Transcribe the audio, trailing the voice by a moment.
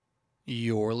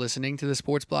You're listening to the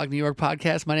Sports Blog New York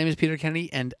podcast. My name is Peter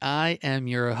Kennedy, and I am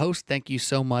your host. Thank you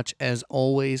so much, as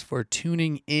always, for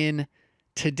tuning in.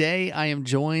 Today, I am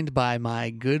joined by my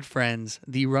good friends,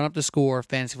 the Run Up the Score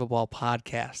Fantasy Football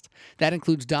Podcast. That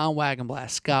includes Don Wagenblast,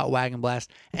 Scott Wagenblast,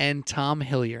 and Tom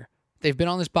Hillier. They've been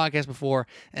on this podcast before,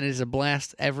 and it is a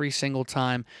blast every single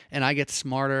time, and I get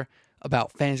smarter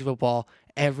about fantasy football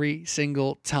every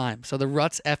single time. So the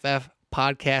RUTS FF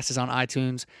Podcast is on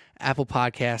iTunes, Apple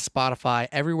Podcasts, Spotify,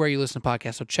 everywhere you listen to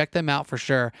podcasts. So check them out for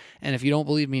sure. And if you don't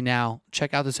believe me now,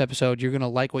 check out this episode. You're going to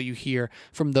like what you hear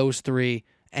from those three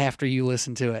after you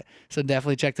listen to it. So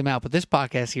definitely check them out. But this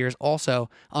podcast here is also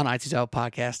on iTunes, Apple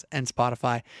Podcasts, and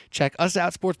Spotify. Check us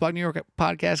out, Sports Blog New York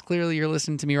Podcast. Clearly, you're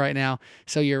listening to me right now,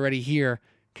 so you're already here.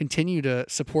 Continue to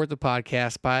support the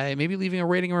podcast by maybe leaving a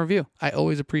rating and review. I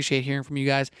always appreciate hearing from you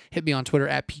guys. Hit me on Twitter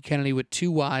at PKennedy with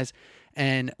 2 Ys.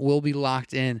 And we'll be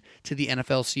locked in to the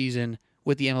NFL season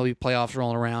with the MLB playoffs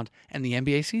rolling around and the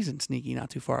NBA season sneaky not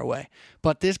too far away.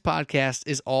 But this podcast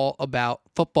is all about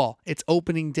football. It's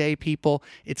opening day, people.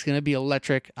 It's going to be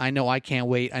electric. I know I can't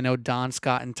wait. I know Don,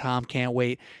 Scott, and Tom can't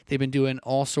wait. They've been doing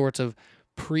all sorts of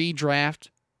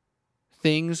pre-draft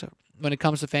things when it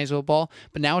comes to fantasy football,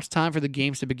 but now it's time for the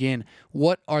games to begin.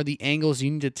 What are the angles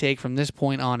you need to take from this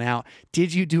point on out?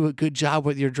 Did you do a good job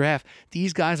with your draft?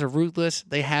 These guys are ruthless.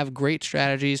 They have great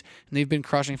strategies, and they've been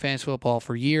crushing fantasy football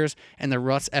for years, and the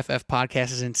RUTS FF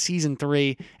podcast is in season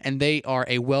 3, and they are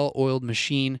a well-oiled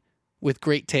machine with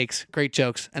great takes, great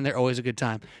jokes, and they're always a good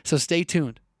time. So stay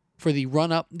tuned for the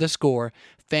Run Up the Score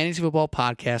Fantasy Football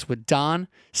Podcast with Don,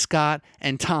 Scott,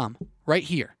 and Tom right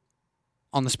here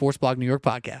on the Sports Blog New York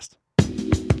podcast.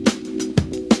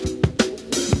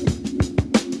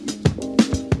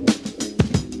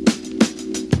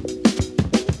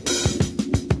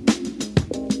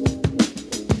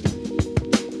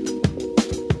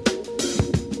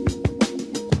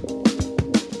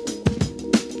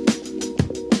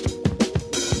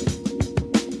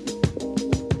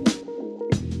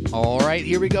 All right,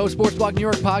 here we go. Sports Blog New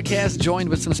York podcast, joined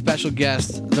with some special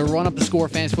guests. The Run Up the Score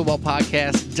Fantasy Football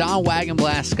Podcast, Don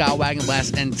Wagenblast, Scott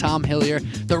Wagenblast, and Tom Hillier.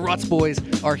 The Ruts boys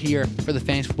are here for the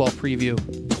Fantasy Football Preview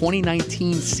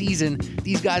 2019 season.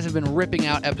 These guys have been ripping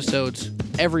out episodes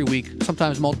every week,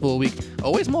 sometimes multiple a week,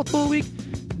 always multiple a week.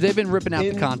 They've been ripping out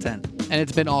the content, and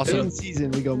it's been awesome. In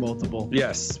season, we go multiple.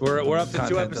 Yes, we're up to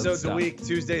 2 episodes a week,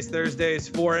 Tuesdays, Thursdays,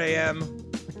 4 a.m.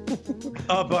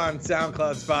 up on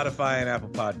SoundCloud, Spotify, and Apple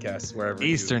Podcasts, wherever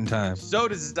Eastern time. So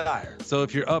desire. So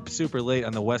if you're up super late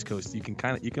on the West Coast, you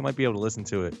might be able to listen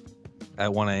to it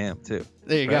at 1 a.m. too.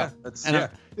 There you go.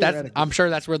 I'm sure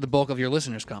that's where the bulk of your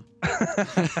listeners come.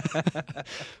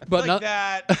 But like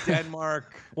that,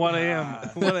 Denmark, 1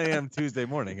 a.m. Tuesday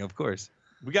morning, of course.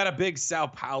 We got a big Sao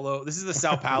Paulo. This is the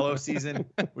Sao Paulo season.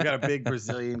 We got a big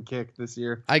Brazilian kick this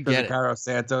year. I get it. Carlos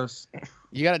Santos.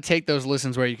 You got to take those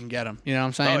listens where you can get them. You know what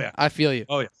I'm saying? Oh, yeah. I feel you.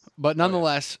 Oh, yeah. But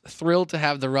nonetheless, thrilled to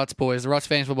have the Ruts boys, the Ruts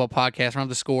Fantasy Football Podcast, Run Up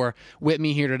the Score, with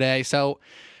me here today. So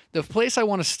the place I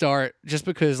want to start, just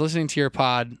because listening to your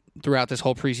pod throughout this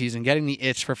whole preseason, getting the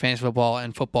itch for fantasy football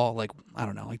and football, like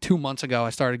 2 months ago,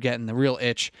 I started getting the real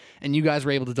itch, and you guys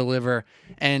were able to deliver.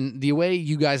 And the way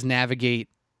you guys navigate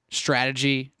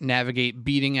strategy, navigate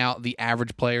beating out the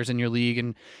average players in your league,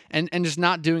 and just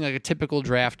not doing like a typical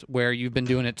draft where you've been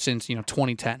doing it since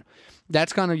 2010.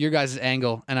 That's kind of your guys'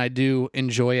 angle, and I do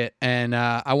enjoy it. And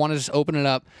I want to just open it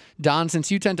up. Don,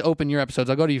 since you tend to open your episodes,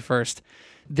 I'll go to you first.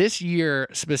 This year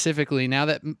specifically, now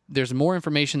that there's more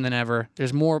information than ever,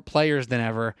 there's more players than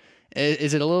ever,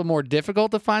 is it a little more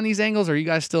difficult to find these angles, or are you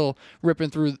guys still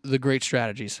ripping through the great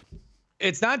strategies?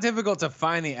 It's not difficult to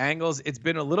find the angles. It's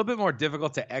been a little bit more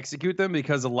difficult to execute them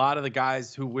because a lot of the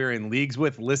guys who we're in leagues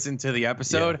with listen to the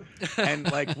episode. Yeah.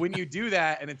 And like when you do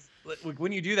that,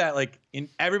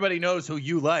 everybody knows who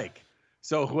you like.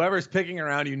 So whoever's picking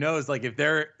around you knows, like if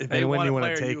they want a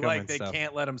player you like, they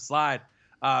can't let them slide.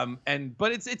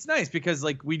 But it's nice because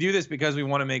like we do this because we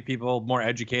want to make people more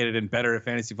educated and better at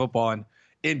fantasy football. And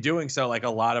in doing so, like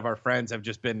a lot of our friends have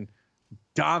just been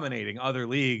dominating other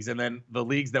leagues, and then the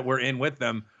leagues that we're in with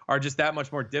them are just that much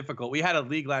more difficult. We had a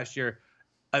league last year,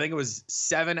 I think it was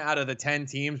 7 out of the 10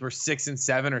 teams were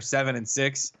 6-7 or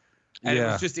 7-6, and it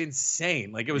was just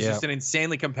insane. Like it was just an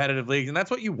insanely competitive league, and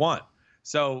that's what you want.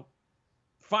 So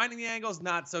finding the angles,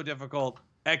 not so difficult.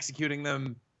 Executing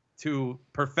them to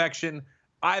perfection,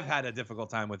 I've had a difficult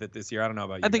time with it this year. I don't know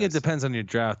about you. I think it depends on your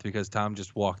draft, because Tom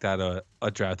just walked out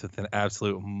a draft with an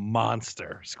absolute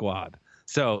monster squad.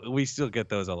 So we still get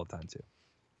those all the time too.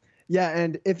 Yeah,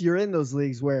 and if you're in those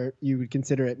leagues where you would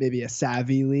consider it maybe a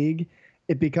savvy league,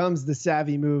 it becomes the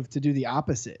savvy move to do the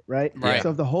opposite, right? Right.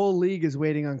 So if the whole league is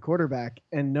waiting on quarterback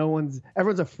and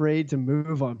everyone's afraid to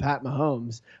move on Pat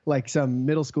Mahomes, like some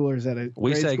middle schoolers at a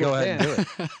we say go ahead and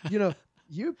do it.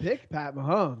 You pick Pat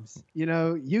Mahomes.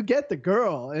 You get the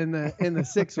girl in the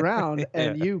sixth round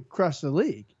and you crush the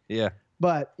league. Yeah.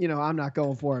 But I'm not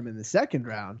going for him in the second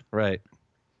round. Right.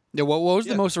 Yeah. What was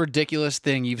the most ridiculous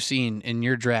thing you've seen in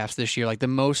your drafts this year? Like the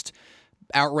most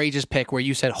outrageous pick where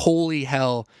you said, "Holy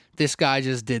hell, this guy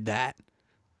just did that."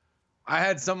 I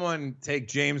had someone take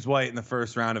James White in the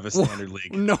first round of a standard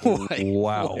league. No way.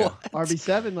 Wow.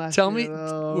 RB7 last Tell year.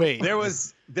 me. Wait.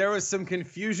 There was some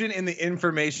confusion in the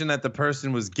information that the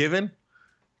person was given,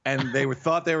 and they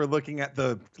thought they were looking at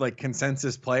the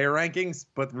consensus player rankings,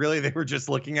 but really they were just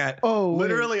looking at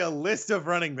literally a list of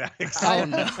running backs. Oh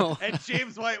no. And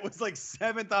James White was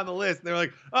 7th on the list. And they were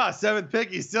like, "7th pick,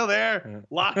 he's still there.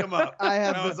 Lock him up."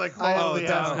 I was like, I have "Holy the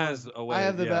best hell." I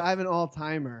have an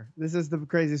all-timer. This is the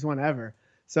craziest one ever.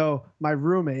 So my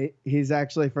roommate, he's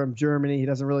actually from Germany. He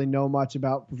doesn't really know much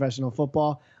about professional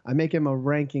football. I make him a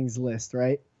rankings list,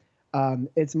 right?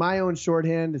 It's my own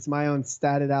shorthand. It's my own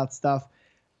statted out stuff.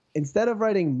 Instead of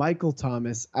writing Michael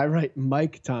Thomas, I write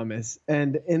Mike Thomas.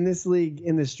 And in this league,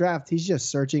 in this draft, he's just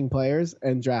searching players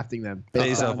and drafting them.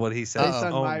 Based on what he says. Based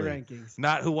on my rankings.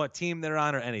 Not what team they're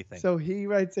on or anything. So he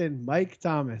writes in Mike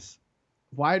Thomas,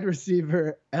 wide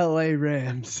receiver, LA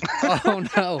Rams. Oh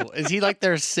no. Is he like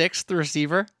their 6th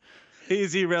receiver?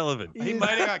 He's irrelevant. He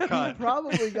might have got cut. He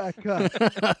probably got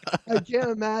cut. I can't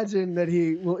imagine that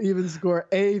he will even score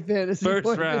a fantasy first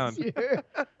point round. this year.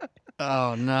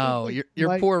 Oh no. Your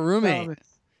Mike poor roommate.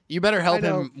 Thomas. You better help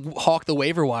him hawk the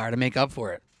waiver wire to make up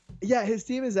for it. Yeah, his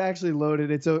team is actually loaded.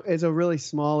 It's a really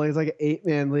small league. It's like an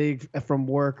 8-man league from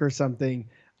work or something.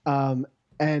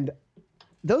 And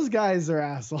those guys are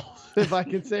assholes, if I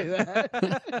can say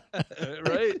that.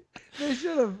 Right? They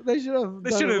should have known.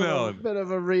 A bit of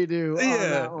a redo on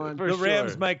that one. The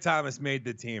Rams, Mike Thomas made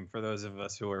the team, for those of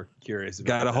us who are curious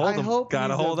about Gotta hold him.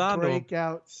 Gotta hold on to him.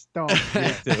 Breakout star.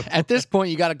 At this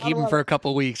point, you got to keep him for a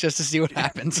couple weeks just to see what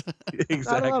happens.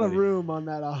 Exactly. Not a lot of room on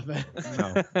that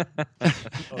offense.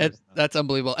 No. That's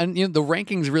unbelievable. And the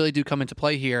rankings really do come into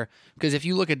play here because if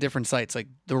you look at different sites, like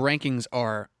the rankings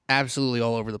are absolutely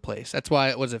all over the place. That's why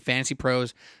it was at Fantasy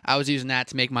Pros. I was using that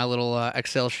to make my little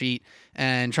Excel sheet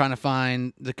and trying to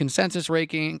find the consensus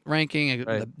ranking,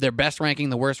 right. Their best ranking,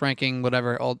 the worst ranking,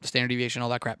 whatever, all the standard deviation, all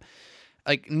that crap.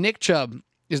 Like Nick Chubb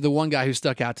is the one guy who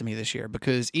stuck out to me this year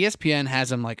because ESPN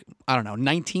has him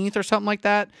 19th or something like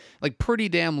that, like pretty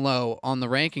damn low on the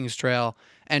rankings trail.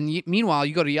 And meanwhile,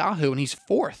 you go to Yahoo and he's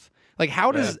 4th. Like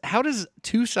how does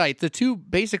two sites, the two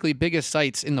basically biggest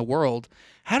sites in the world,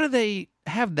 how do they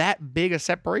have that big a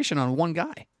separation on one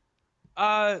guy?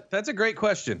 That's a great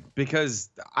question because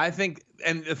I think,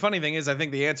 and the funny thing is, I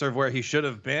think the answer of where he should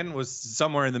have been was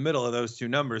somewhere in the middle of those two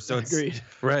numbers. So it's agreed.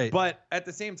 Right. But at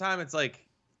the same time, it's like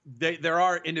there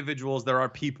are individuals, there are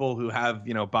people who have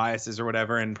biases or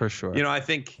whatever, and for sure,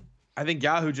 I think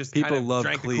Yahoo just people kind of love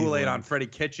drank Cleveland. The Kool-Aid on Freddie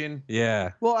Kitchen.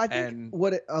 Yeah. Well, I think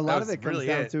a lot of it comes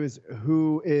down to is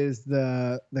who is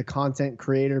the content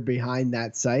creator behind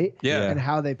that site, and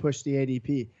how they push the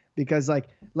ADP. Because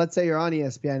let's say you're on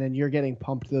ESPN and you're getting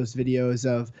pumped those videos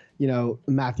of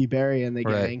Matthew Berry and the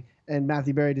gang, and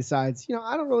Matthew Berry decides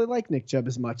I don't really like Nick Chubb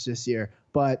as much this year,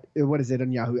 but what is it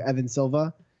on Yahoo? Evan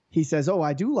Silva. He says, "Oh,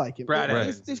 I do like him."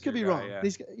 These could be wrong. Yeah.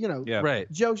 These,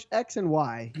 right. Joe X and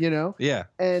Y, Yeah.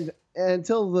 And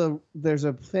until there's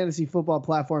a fantasy football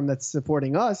platform that's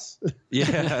supporting us,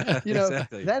 yeah,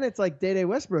 exactly. Then it's like Day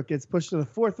Westbrook gets pushed to the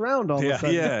 4th round all of a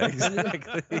sudden. Yeah,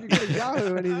 exactly. And you go to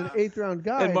Yahoo and he's an 8th round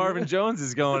guy. And Marvin Jones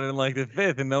is going in the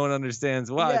 5th, and no one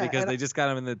understands why because they just got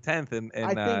him in the 10th in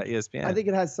ESPN. I think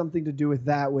it has something to do with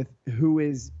that, with who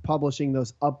is publishing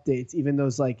those updates, even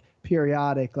those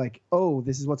periodic,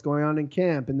 this is what's going on in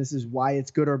camp and this is why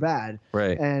it's good or bad.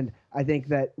 Right. And I think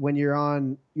that when you're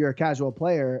a casual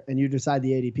player and you decide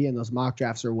the ADP in those mock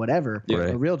drafts or whatever,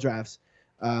 or real drafts,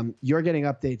 you're getting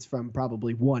updates from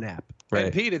probably one app. Right.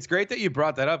 And Pete, it's great that you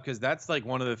brought that up because that's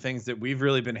one of the things that we've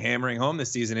really been hammering home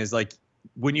this season is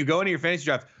when you go into your fantasy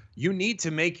draft, you need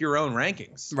to make your own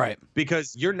rankings. Right.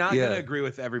 Because you're not going to agree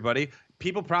with everybody.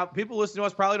 People listening to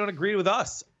us probably don't agree with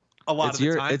us a lot of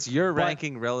the time. It's your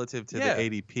ranking relative to the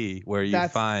ADP where you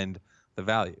find the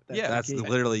value. That's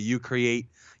literally you create.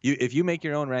 If you make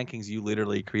your own rankings, you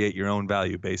literally create your own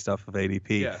value based off of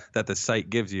ADP that the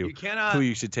site gives you. You cannot, who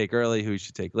you should take early, who you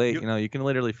should take late. You can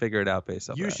literally figure it out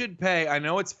based off that. You should pay. I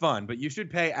know it's fun, but you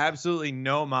should pay absolutely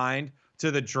no mind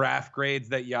to the draft grades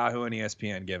that Yahoo and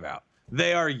ESPN give out.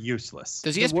 They are useless.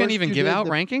 Does ESPN even give out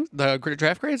rankings, the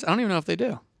draft grades? I don't even know if they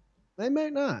do. They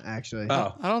might not, actually.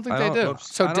 Oh, I don't think they do.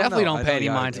 So definitely don't pay any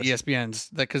mind to ESPN's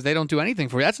because they don't do anything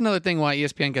for you. That's another thing why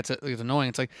ESPN gets annoying.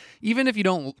 It's like, even if you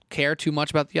don't care too much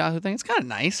about the Yahoo thing, it's kind of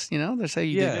nice, They say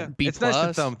you did B+. It's nice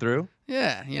to thumb through.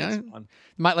 Yeah,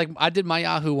 I did my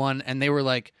Yahoo one, and they were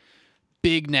like,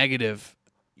 big negative.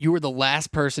 You were the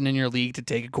last person in your league to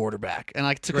take a quarterback, and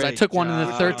I took one in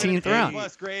the 13th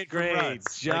round. Great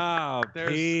job,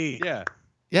 Pete.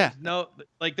 Yeah.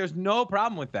 There's no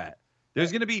problem with that.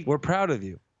 There's going to be. We're proud of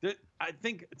you. I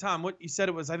think, Tom, what you said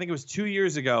I think it was 2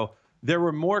 years ago. There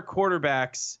were more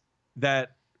quarterbacks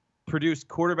that produced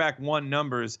quarterback one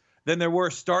numbers than there were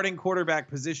starting quarterback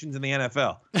positions in the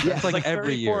NFL. Yeah, it's like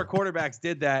every 34 year. quarterbacks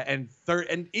did that, and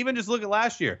even just look at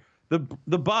last year, the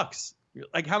Bucks.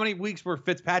 Like, how many weeks were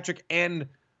Fitzpatrick and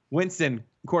Winston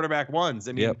quarterback ones?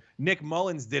 I mean, Nick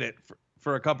Mullins did it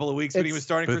for a couple of weeks when he was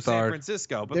starting for San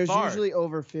Francisco. But there's usually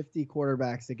over 50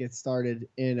 quarterbacks that get started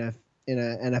in a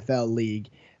NFL league,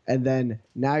 and then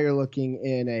now you're looking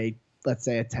in let's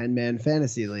say a 10-man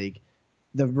fantasy league.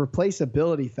 The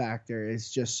replaceability factor is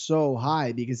just so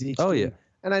high because each team,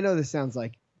 and I know this sounds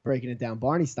like breaking it down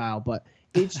Barney style, but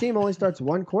each team only starts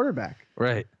one quarterback.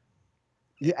 Right.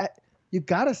 Yeah. You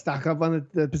got to stock up on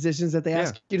the positions that they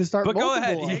ask you to start. But go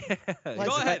ahead.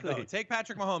 Go ahead, though. Take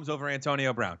Patrick Mahomes over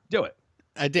Antonio Brown. Do it.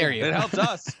 I dare you. It helps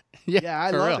us.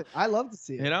 I love it. I love to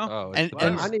see it.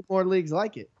 And I need more leagues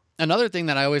like it. Another thing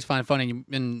that I always find funny,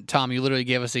 and Tom, you literally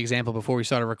gave us the example before we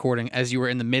started recording, as you were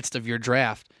in the midst of your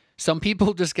draft. Some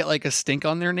people just get like a stink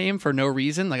on their name for no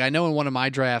reason. Like, I know in one of my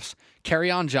drafts,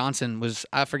 Kerryon Johnson was,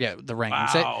 I forget the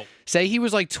ranking. Wow. Say he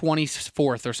was like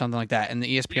 24th or something like that in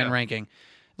the ESPN ranking.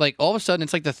 Like, all of a sudden,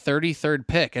 it's like the 33rd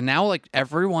pick, and now, like,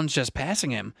 everyone's just passing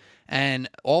him. And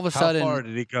all of a sudden, how far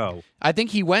did he go? I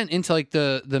think he went into like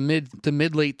the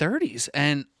mid late 30s,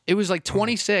 and it was like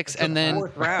 26, and then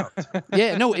fourth round.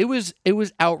 It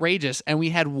was outrageous, and we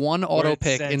had one auto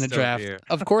pick in the draft.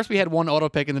 Of course, we had one auto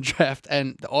pick in the draft,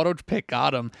 and the auto pick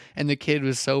got him, and the kid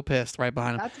was so pissed right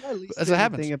behind him. That's my least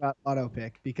favorite thing about auto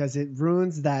pick, because it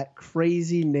ruins that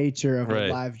crazy nature of a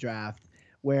live draft.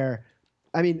 Where,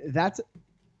 I mean,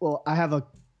 well, I have a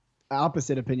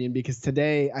opposite opinion, because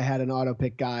today I had an auto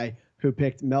pick guy who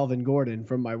picked Melvin Gordon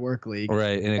from my work league.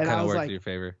 Right, and it kind of worked in your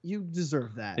favor. You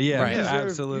deserve that. Yeah, right.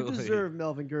 Absolutely. You deserve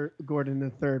Melvin Gordon in the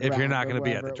third round. If you're not going to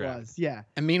be at the draft. Yeah.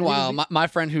 And meanwhile, my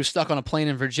friend who's stuck on a plane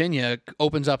in Virginia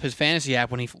opens up his fantasy app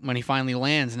when he finally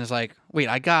lands and is like, wait,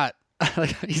 I got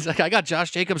Josh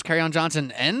Jacobs, Kerryon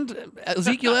Johnson, and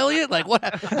Ezekiel Elliott? Like, what?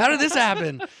 How did this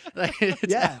happen? Like,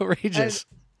 it's outrageous.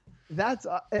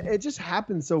 It just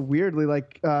happened so weirdly.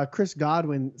 Like, Chris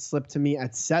Godwin slipped to me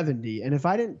at 70, and if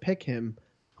I didn't pick him,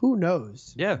 who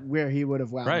knows where he would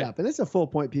have wound up. And it's a full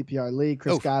point PPR league.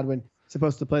 Chris Godwin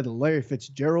supposed to play the Larry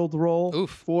Fitzgerald role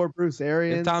for Bruce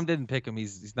Arians. If Tom didn't pick him,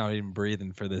 he's not even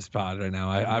breathing for this pod right now.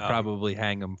 I probably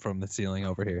hang him from the ceiling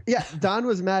over here. Yeah, Don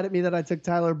was mad at me that I took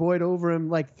Tyler Boyd over him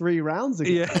like 3 rounds ago.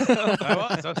 Yeah,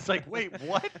 I was like, wait,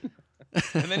 what?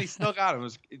 And then he still got him.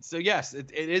 So yes,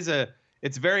 it is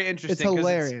It's very interesting. It's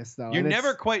hilarious, though. You're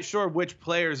never quite sure which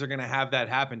players are going to have that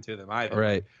happen to them either.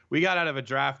 Right. We got out of a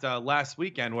draft last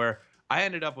weekend where I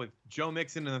ended up with Joe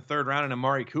Mixon in the 3rd round and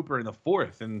Amari Cooper in the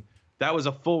 4th, and that was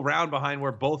a full round behind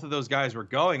where both of those guys were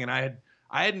going. And I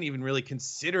hadn't even really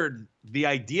considered the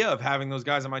idea of having those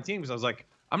guys on my team, because I was like,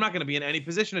 I'm not going to be in any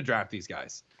position to draft these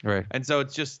guys. Right. And so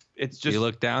it's just you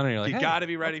look down and you're like, you got to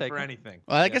be ready for anything.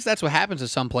 Well, I guess that's what happens to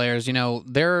some players. You know,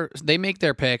 they make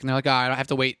their pick and they're like, I don't have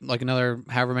to wait like another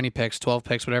however many picks, 12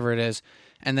 picks, whatever it is.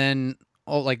 And then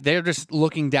they're just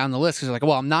looking down the list because they're like,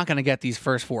 well, I'm not going to get these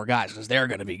first 4 guys because they're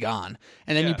going to be gone.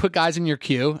 And then you put guys in your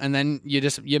queue, and then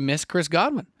you miss Chris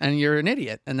Godwin, and you're an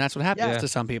idiot. And that's what happens to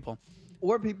some people.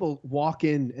 Or people walk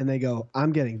in and they go,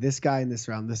 I'm getting this guy in this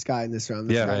round, this guy in this round,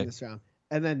 this guy in this round.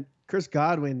 And then Chris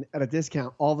Godwin at a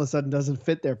discount all of a sudden doesn't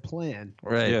fit their plan.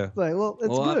 Right. Yeah. It's like, well,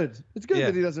 it's good. It's good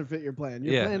that he doesn't fit your plan.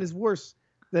 Your plan is worse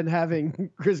than having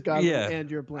Chris Godwin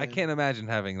and your plan. I can't imagine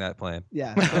having that plan.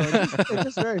 Yeah. So it's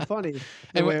just very funny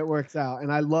the way it works out.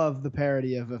 And I love the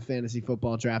parody of a fantasy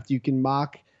football draft. You can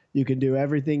mock. You can do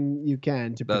everything you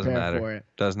can to prepare for it.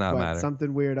 Does not matter.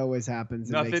 Something weird always happens.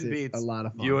 Nothing makes beats a lot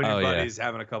of fun. You and your buddies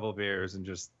having a couple of beers and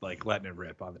just like letting it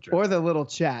rip on the draft. Or the little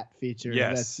chat feature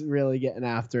that's really getting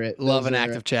after it. Love an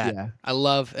active chat. Yeah. I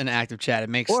love an active chat. It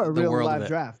makes the world of it. Or a real live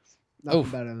draft. Nothing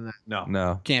better than that.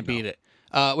 No. Can't beat it.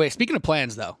 Wait, speaking of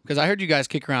plans, though, because I heard you guys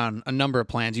kick around a number of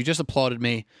plans. You just applauded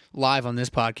me live on this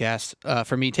podcast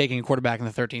for me taking a quarterback in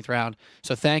the 13th round.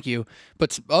 So thank you.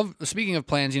 But speaking of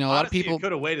plans, a lot of people... you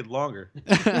could have waited longer.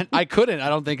 I couldn't, I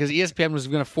don't think, because ESPN was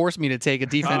going to force me to take a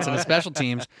defense and a special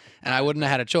teams, and I wouldn't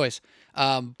have had a choice.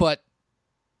 But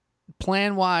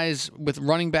plan wise with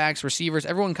running backs, receivers,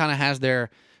 everyone kind of has their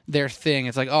thing.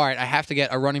 It's like, all right, I have to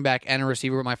get a running back and a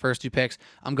receiver with my first 2 picks.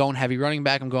 I'm going heavy running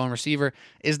back. I'm going receiver.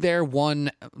 Is there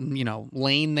one,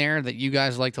 lane there that you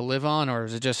guys like to live on, or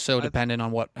is it just so dependent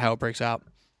on how it breaks out?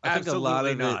 I think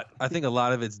a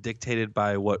lot of it's dictated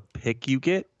by what pick you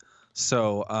get.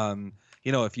 So,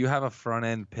 if you have a front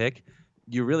end pick,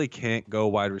 you really can't go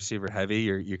wide receiver heavy.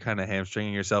 You're kind of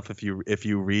hamstringing yourself if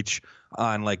you reach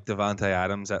on like Devontae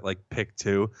Adams at like pick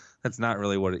 2. That's not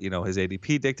really what his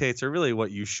ADP dictates, or really what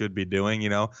you should be doing.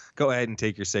 Go ahead and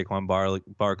take your Saquon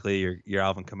Barkley or your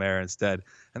Alvin Kamara instead,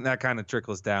 and that kind of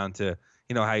trickles down to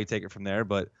how you take it from there.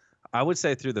 But I would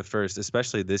say through the first,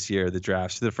 especially this year, the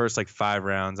drafts, through the first like 5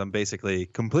 rounds, I'm basically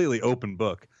completely open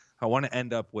book. I want to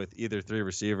end up with either 3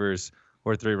 receivers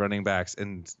or 3 running backs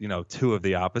and 2 of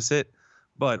the opposite.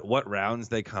 But what rounds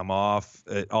they come off,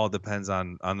 it all depends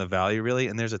on the value, really.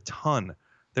 And there's a ton.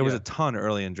 There was a ton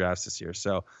early in drafts this year.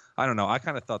 So I don't know. I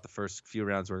kind of thought the first few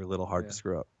rounds were a little hard to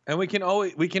screw up. And we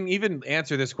can even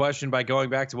answer this question by going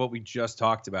back to what we just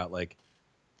talked about. Like,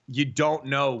 you don't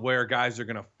know where guys are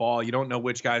going to fall. You don't know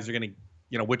which guys are going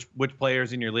to, which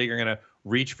players in your league are going to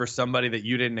reach for somebody that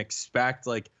you didn't expect.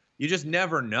 Like, you just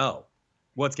never know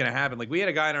what's going to happen. Like, we had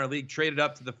a guy in our league traded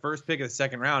up to the first pick of the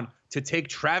second round to take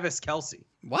Travis Kelce.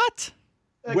 What?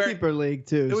 Keeper league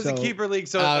too. It was a keeper league,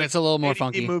 so it's a little more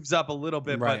funky. He moves up a little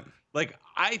bit, right. But like,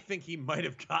 I think he might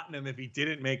have gotten him if he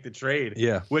didn't make the trade.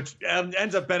 Yeah, which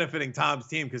ends up benefiting Tom's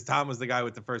team because Tom was the guy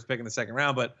with the first pick in the second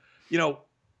round. But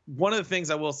one of the things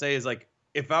I will say is, like,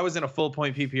 if I was in a full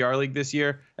point PPR league this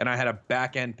year and I had a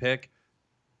back end pick,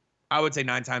 I would say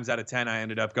 9 times out of 10 I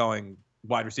ended up going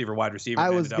wide receiver. I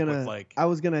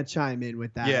was gonna chime in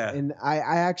with that. Yeah. And I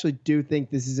actually do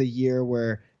think this is a year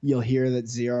where you'll hear that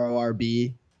 0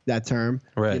 RB, that term,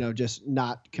 right. Just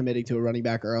not committing to a running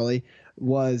back early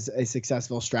was a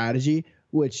successful strategy,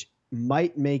 which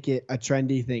might make it a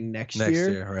trendy thing next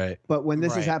year. Right. But when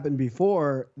this has happened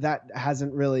before, that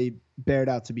hasn't really bared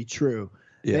out to be true.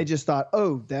 Yeah. They just thought, the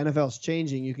NFL's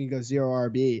changing. You can go 0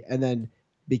 RB, and then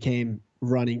became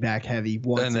running back heavy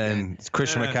once and then again.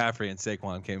 Christian McCaffrey and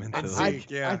Saquon came into the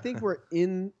league. I think we're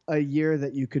in a year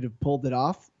that you could have pulled it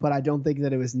off, but I don't think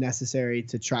that it was necessary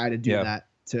to try to do that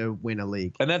to win a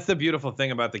league. And that's the beautiful thing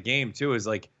about the game too, is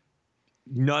like,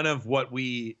 none of what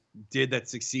we did that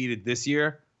succeeded this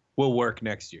year will work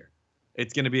next year.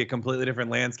 It's going to be a completely different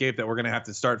landscape that we're going to have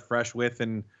to start fresh with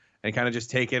and kind of just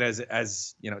take it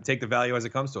as take the value as it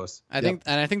comes to us. I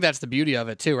think that's the beauty of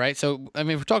it too, right? So, I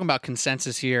mean, if we're talking about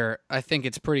consensus here, I think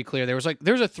it's pretty clear. There's a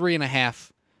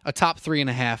 3.5, a top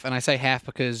 3.5, and I say half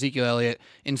because Ezekiel Elliott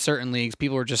in certain leagues,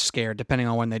 people were just scared depending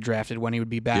on when they drafted, when he would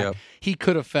be back. Yep. He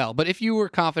could have fell, but if you were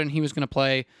confident he was going to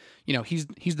play, he's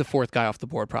the 4th guy off the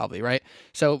board probably, right?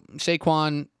 So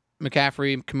Saquon,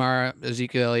 McCaffrey, Kamara,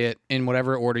 Ezekiel Elliott, in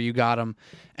whatever order you got them.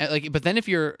 But then if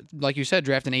you're, like you said,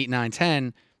 drafting 8, 9,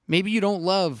 10, maybe you don't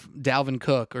love Dalvin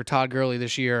Cook or Todd Gurley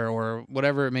this year or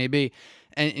whatever it may be,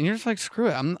 and you're just like, screw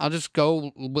it, I'll just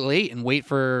go late and wait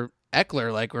for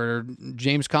Eckler, or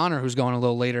James Conner, who's going a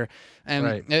little later.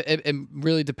 And it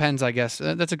really depends, I guess.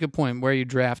 That's a good point, where you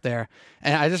draft there.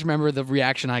 And I just remember the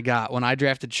reaction I got when I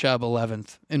drafted Chubb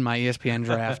 11th in my ESPN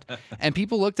draft. And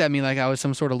people looked at me like I was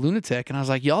some sort of lunatic. And I was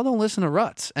like, y'all don't listen to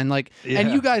Ruts. And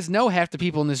and you guys know half the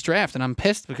people in this draft. And I'm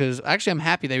pissed because actually I'm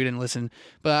happy they didn't listen.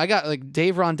 But I got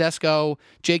Dave Rondesco,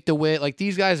 Jake DeWitt.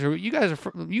 These guys you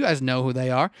guys know who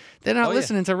they are. They're not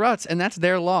listening to Ruts, and that's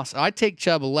their loss. I take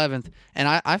Chubb 11th, and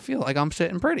I feel like I'm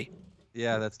sitting pretty.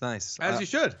 Yeah, that's nice. As you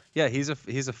should. Yeah, he's a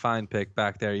fine pick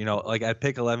back there. At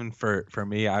pick 11 for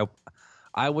me,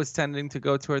 I was tending to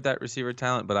go toward that receiver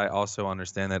talent, but I also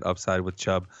understand that upside with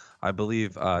Chubb. I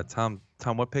believe Tom,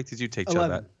 what pick did you take 11.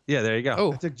 Chubb at? Yeah, there you go.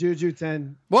 Oh, I took Juju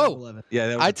 10. Whoa. 11. Yeah,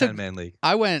 that was a 10-man league.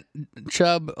 I went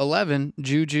Chubb 11,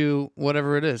 Juju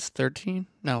whatever it is, 13?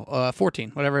 No,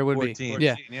 14, whatever it would 14. be.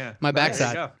 Yeah. My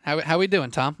backside. How we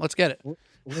doing, Tom? Let's get it.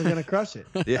 We're going to crush it.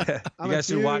 Yeah. You guys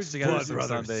should watch together some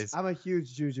Sundays. I'm a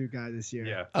huge Juju guy this year.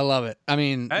 Yeah. I love it. I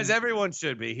mean, as everyone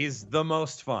should be. He's the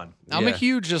most fun. I'm a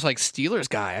huge Steelers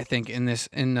guy, I think, in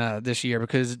this year,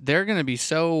 because they're going to be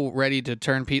so ready to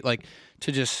turn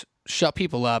to just shut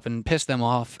people up and piss them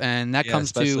off, and that comes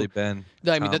especially to Ben.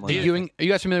 the Ewing. Are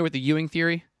you guys familiar with the Ewing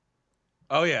theory?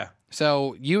 Oh yeah.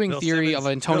 So Ewing theory of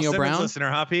Antonio Brown.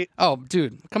 Listener, huh, Pete? Oh,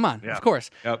 dude, come on, of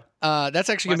course. Yep. That's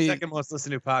actually my gonna be second most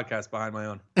listened to podcast behind my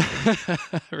own.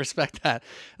 Respect that.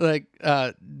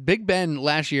 Big Ben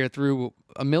last year threw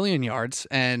 1,000,000 yards,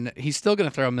 and he's still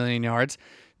gonna throw 1,000,000 yards.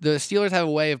 the Steelers have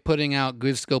a way of putting out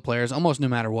good skill players almost no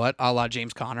matter what, a la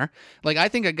James Conner. Like, I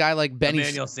think a guy like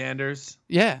Emmanuel Sanders.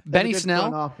 Yeah, Benny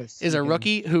Snell is a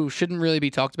rookie who shouldn't really be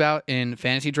talked about in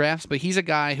fantasy drafts, but he's a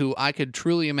guy who I could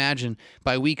truly imagine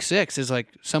by week 6 is like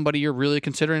somebody you're really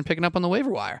considering picking up on the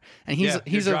waiver wire. And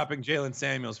he's dropping Jalen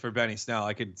Samuels for Benny Snell.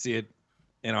 I could see it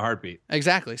in a heartbeat.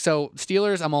 Exactly. So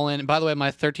Steelers, I'm all in. And by the way, my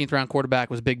 13th round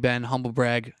quarterback was Big Ben. Humble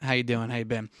brag. How you doing? How you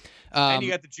been? And you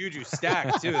got the Juju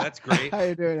stack too. That's great. How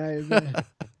you doing?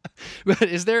 But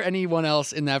is there anyone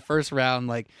else in that first round,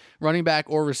 like running back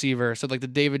or receiver? So like the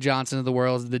David Johnson of the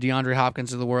world, the DeAndre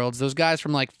Hopkins of the world, those guys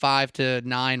from like 5 to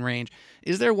 9 range.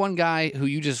 Is there one guy who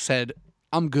you just said,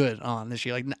 I'm good on this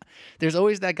year? Like, there's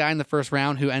always that guy in the first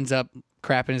round who ends up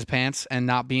crapping his pants and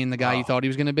not being the guy you thought he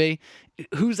was going to be.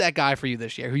 Who's that guy for you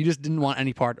this year who you just didn't want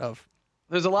any part of?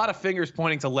 There's a lot of fingers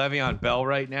pointing to Le'Veon Bell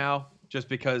right now, just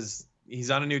because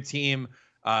he's on a new team.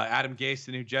 Adam Gase,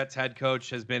 the new Jets head coach,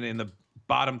 has been in the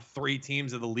bottom 3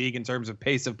 teams of the league in terms of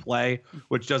pace of play,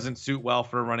 which doesn't suit well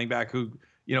for a running back who,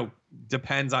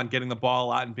 depends on getting the ball a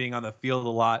lot and being on the field a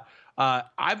lot.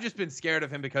 I've just been scared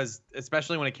of him because,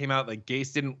 especially when it came out, like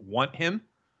Gase didn't want him.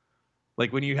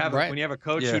 Like when you have a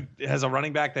coach who has a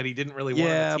running back that he didn't really want.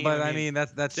 Yeah, but I mean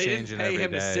that's they changing didn't pay every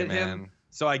him day, to sit man. him.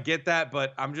 So I get that,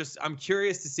 but I'm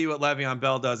curious to see what Le'Veon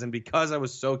Bell does, and because I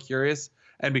was so curious,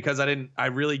 and because I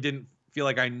really didn't feel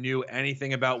like I knew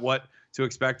anything about what to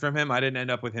expect from him, I didn't end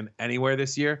up with him anywhere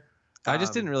this year. I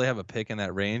just didn't really have a pick in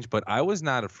that range, but I was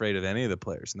not afraid of any of the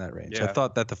players in that range. Yeah. I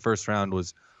thought that the first round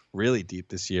was really deep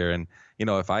this year, and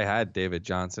if I had David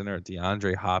Johnson or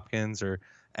DeAndre Hopkins or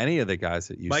any of the guys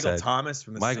that you Michael said, Thomas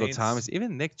from the Saints. Thomas,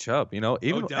 even Nick Chubb, even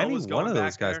Odell any one of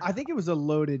those guys. there. I think it was a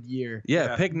loaded year.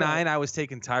 Yeah, pick 9, I was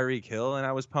taking Tyreek Hill, and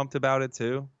I was pumped about it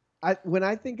too. When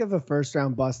I think of a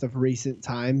first-round bust of recent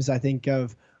times, I think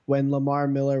of when Lamar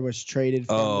Miller was traded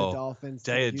from the Dolphins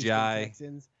to the Houston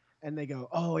Texans, and they go,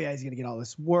 oh, yeah, he's going to get all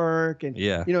this work. And,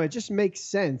 it just makes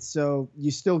sense. So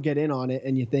you still get in on it,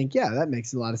 and you think, yeah, that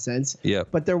makes a lot of sense. Yeah.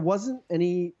 But there wasn't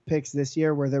any picks this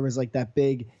year where there was like that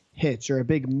big hitch or a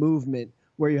big movement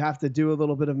where you have to do a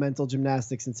little bit of mental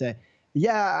gymnastics and say,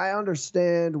 yeah, I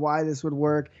understand why this would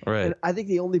work. Right. And I think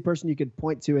the only person you could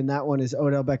point to in that one is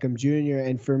Odell Beckham Jr.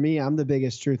 And for me, I'm the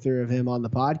biggest truther of him on the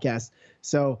podcast.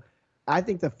 So I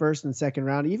think the first and second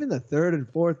round, even the third and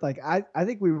fourth, like I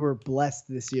think we were blessed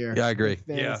this year. Yeah, I agree. With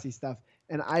fantasy stuff.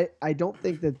 And I don't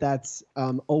think that that's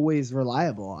always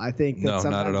reliable. I think that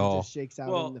sometimes it just shakes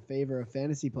out in the favor of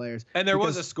fantasy players. And there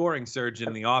was a scoring surge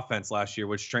in the offense last year,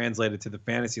 which translated to the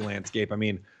fantasy landscape. I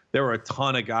mean, there were a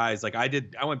ton of guys. Like I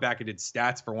went back and did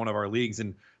stats for one of our leagues,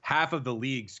 and half of the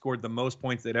league scored the most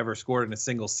points they'd ever scored in a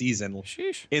single season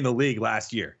in the league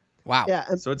last year. Wow.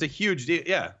 Yeah. So it's a huge deal.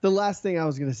 Yeah. The last thing I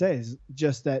was going to say is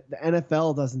just that the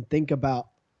NFL doesn't think about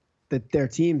their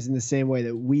teams in the same way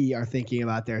that we are thinking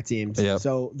about their teams. Yep.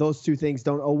 So those two things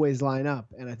don't always line up,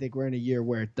 and I think we're in a year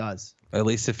where it does. At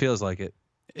least it feels like it.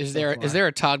 Is there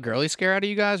a Todd Gurley scare out of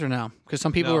you guys or no? Because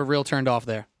some people were real turned off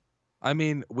there. I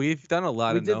mean, we've done a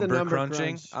lot of number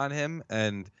crunching on him,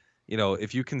 and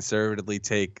if you conservatively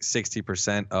take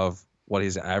 60% of what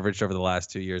he's averaged over the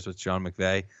last 2 years with Sean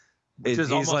McVay, which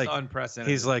is almost unprecedented.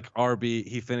 He's like RB.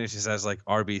 He finishes as like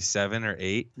RB 7 or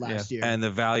 8 last year, and the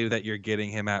value that you're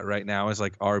getting him at right now is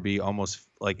like RB almost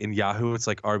like in Yahoo it's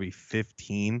like RB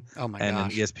 15. Oh my and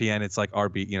gosh. in ESPN it's like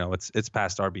RB. It's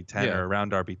past RB 10 or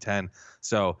around RB 10.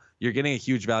 So you're getting a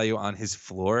huge value on his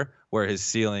floor, where his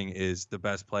ceiling is the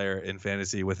best player in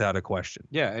fantasy without a question.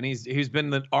 Yeah, and he's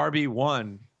been the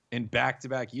RB1 in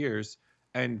back-to-back years,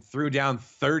 and threw down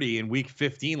 30 in Week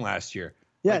 15 last year.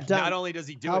 Yeah, like, not only does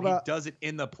he do it, he does it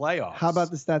in the playoffs. How about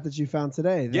the stat that you found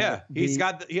today? He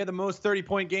had the most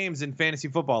 30-point games in fantasy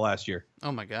football last year.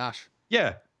 Oh my gosh.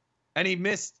 Yeah, and he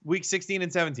missed Week 16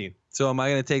 and 17. So am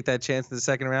I going to take that chance in the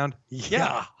second round?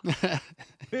 Yeah.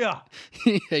 Yeah.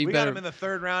 We got him in the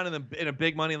third round in a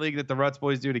big money league that the Ruts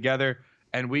boys do together,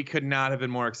 and we could not have been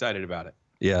more excited about it.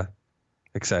 Yeah,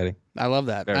 exciting. I love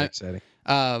that. Very exciting.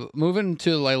 Moving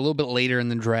to like a little bit later in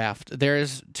the draft,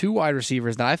 there's 2 wide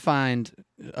receivers that I find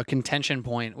a contention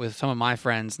point with some of my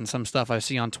friends and some stuff I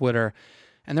see on Twitter,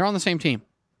 and they're on the same team.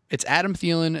 It's Adam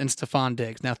Thielen and Stephon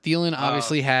Diggs. Now, Thielen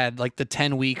obviously had like the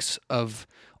 10 weeks of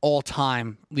all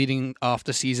time leading off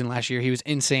the season last year. He was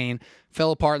insane.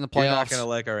 fell apart in the playoffs. You're not going to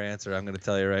like our answer. I'm going to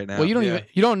tell you right now. Well,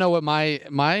 you don't know what my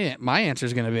answer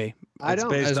is going to be. It's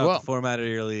based off the format of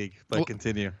your league, but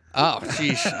continue. Oh,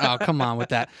 sheesh. Oh, come on with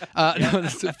that. No,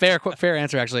 that's a fair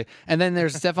answer, actually. And then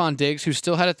there's Stephon Diggs, who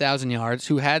still had 1,000 yards,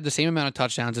 who had the same amount of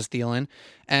touchdowns as Thielen.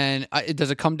 And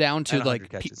does it come down to like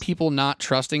people not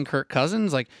trusting Kirk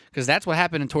Cousins? Like, because that's what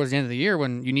happened towards the end of the year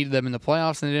when you needed them in the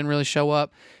playoffs and they didn't really show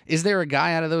up. Is there a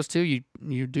guy out of those two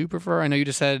you do prefer? I know you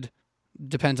just said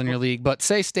depends on your league, but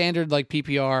say standard like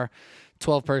PPR,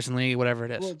 12-person league, whatever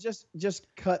it is. Well, just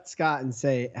cut Scott and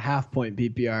say half-point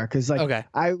PPR, because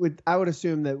I would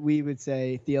assume that we would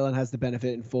say Thielen has the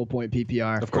benefit in full-point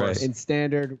PPR. Of course. In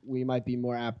standard, we might be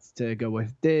more apt to go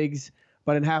with Diggs,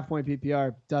 but in half-point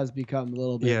PPR does become a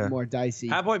little bit more dicey.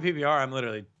 Half-point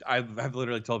PPR, I've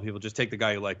literally told people just take the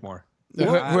guy you like more.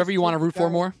 Whoever you want to root for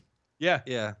more.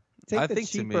 Yeah. I think the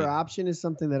cheaper option is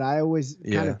something that I always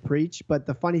kind of preach, but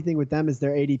the funny thing with them is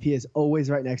their ADP is always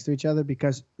right next to each other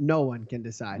because no one can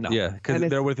decide. No. Yeah, because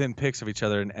they're within picks of each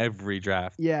other in every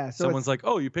draft. Yeah, so someone's like,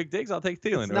 "Oh, you pick Diggs, I'll take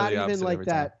Thielen." It's not even like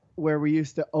that where we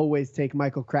used to always take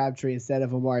Michael Crabtree instead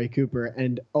of Amari Cooper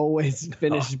and always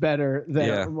finish better than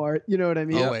Amari. You know what I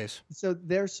mean? Always. So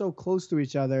they're so close to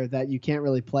each other that you can't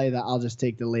really play that. I'll just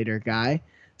take the later guy.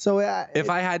 So if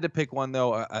I had to pick one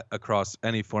though across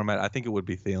any format, I think it would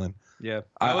be Thielen. Yeah,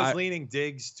 I was leaning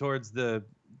Diggs towards the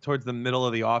middle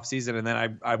of the offseason, and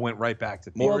then I went right back to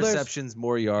Thielen. More receptions,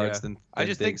 more yards than I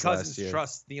just Diggs think Cousins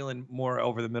trusts Thielen more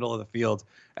over the middle of the field,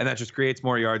 and that just creates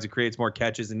more yards. It creates more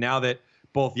catches, and now that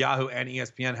both Yahoo and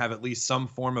ESPN have at least some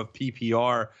form of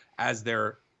PPR as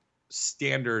their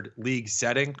standard league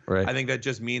setting, I think that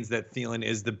just means that Thielen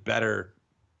is the better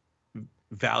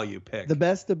value pick. The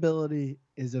best ability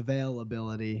is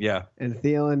availability. Yeah. And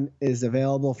Thielen is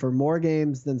available for more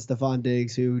games than Stephon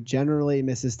Diggs, who generally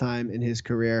misses time in his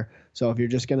career. So if you're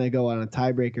just going to go on a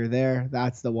tiebreaker there,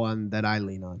 that's the one that I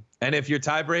lean on. And if your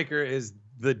tiebreaker is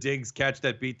the Diggs catch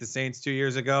that beat the Saints 2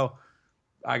 years ago,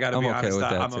 I got to be honest,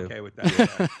 I'm okay with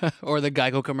that. Yeah. Or the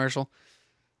Geico commercial.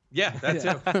 Yeah, that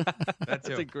too. That's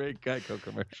a great Geico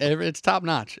commercial. It's top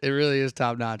notch. It really is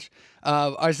top notch.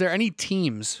 Is there any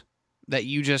teams that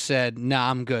you just said, nah,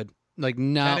 I'm good? Like,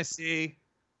 no. Tennessee,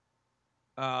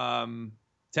 I'm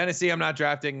not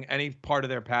drafting any part of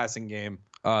their passing game.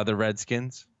 The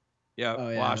Redskins.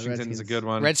 Yeah, Washington's a good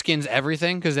one. Redskins,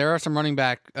 everything, because there are some running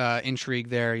back intrigue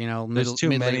there. There's too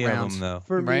many rounds. of them, though.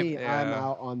 For me, I'm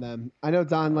out on them. I know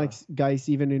Don likes Geis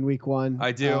even in week one.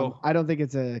 I do. I don't think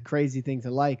it's a crazy thing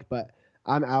to like, but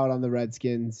I'm out on the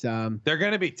Redskins. They're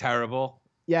going to be terrible.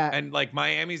 Yeah. And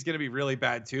Miami's going to be really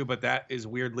bad too, but that is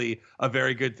weirdly a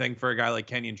very good thing for a guy like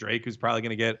Kenyon Drake, who's probably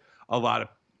going to get a lot of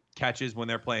catches when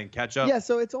they're playing catch up. Yeah,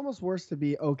 so it's almost worse to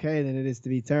be okay than it is to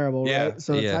be terrible, right?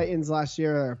 So the Titans last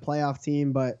year are a playoff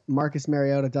team, but Marcus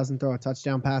Mariota doesn't throw a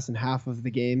touchdown pass in half of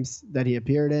the games that he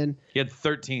appeared in. He had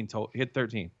 13 total. He had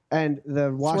 13. And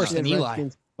the Washington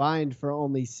Redskins combined for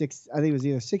only 6, I think it was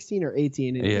either 16 or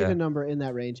 18, an even number in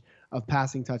that range of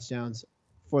passing touchdowns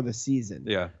for the season.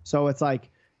 Yeah. So it's like,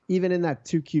 even in that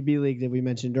 2 QB league that we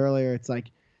mentioned earlier, it's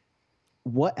like,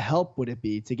 what help would it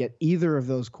be to get either of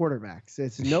those quarterbacks?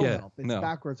 It's no help. It's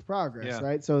backwards progress,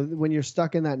 right? So when you're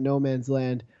stuck in that no man's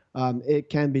land, it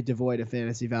can be devoid of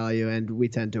fantasy value, and we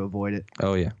tend to avoid it.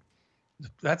 Oh, yeah.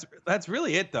 That's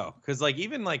really it, though, because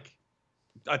even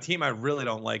a team I really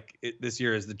don't like this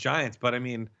year is the Giants. But, I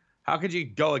mean, how could you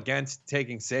go against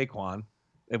taking Saquon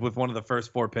with one of the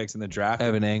first 4 picks in the draft?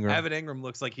 Evan Ingram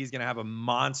looks like he's going to have a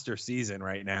monster season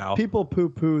right now. People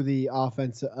poo-poo the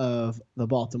offense of the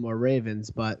Baltimore Ravens,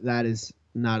 but that is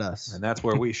not us. And that's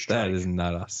where we strike. That is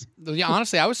not us. Yeah,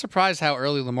 honestly, I was surprised how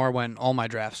early Lamar went all my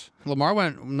drafts. Lamar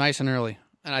went nice and early.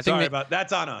 And I think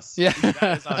that's on us. Yeah,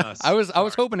 that is on us. I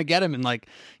was hoping to get him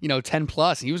in 10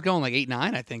 plus. He was going 8-9,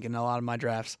 I think, in a lot of my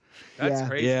drafts. That's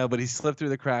crazy. Yeah, but he slipped through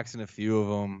the cracks in a few of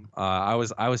them. I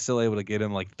was still able to get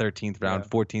him 13th round,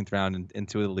 14th round in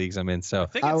 2 of the leagues I'm in. So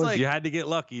you had to get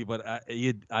lucky, but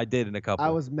I did in a couple. I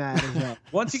was mad as well.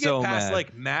 Once you get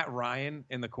past Matt Ryan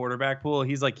in the quarterback pool,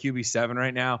 he's QB7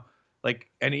 right now.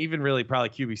 And even really probably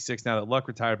QB6 now that Luck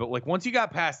retired. But once you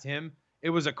got past him, it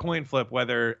was a coin flip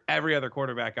whether every other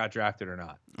quarterback got drafted or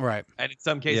not. Right. And in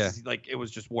some cases, it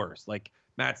was just worse.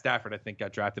 Matt Stafford, I think,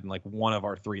 got drafted in one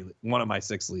of my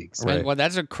 6 leagues. Right. Well,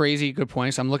 that's a crazy good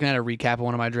point. So I'm looking at a recap of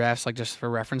one of my drafts, just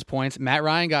for reference points. Matt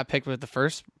Ryan got picked with the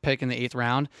first pick in the 8th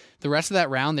round. The rest of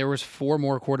that round, there was 4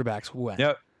 more quarterbacks who went.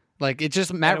 Yep. It just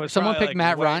someone picked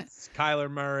Matt Ryan, Kyler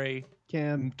Murray,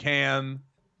 Cam,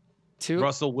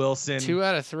 Russell Wilson. 2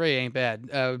 out of 3 ain't bad.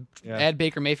 Add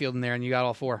Baker Mayfield in there, and you got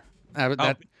all 4.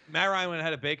 Matt Ryan went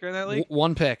ahead of Baker in that league?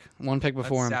 One pick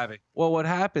before him. Savvy. Well, what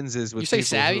happens is with you say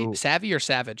savvy or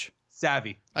savage?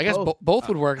 Savvy. I guess both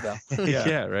would work though.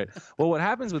 Yeah, right. Well, what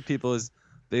happens with people is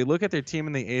they look at their team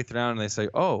in the 8th round and they say,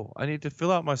 "Oh, I need to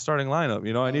fill out my starting lineup.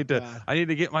 I need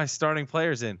to get my starting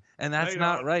players in," and that's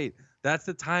not right. That's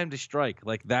the time to strike.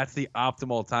 Like, that's the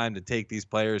optimal time to take these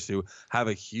players who have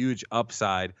a huge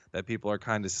upside that people are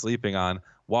kind of sleeping on,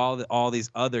 while all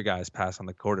these other guys pass on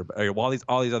the quarterback, or while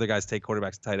all these other guys take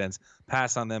quarterbacks and tight ends,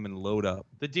 pass on them and load up.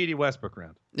 The D.D. Westbrook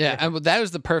round. Yeah, and that was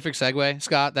the perfect segue,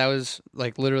 Scott. That was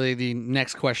like literally the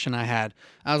next question I had.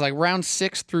 I was like, round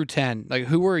 6 through 10. Like,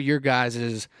 who are your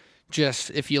guys'?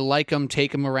 Just if you like them,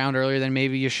 take them around earlier than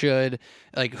maybe you should.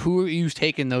 Like, who are you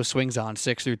taking those swings on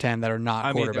 6 through 10 that are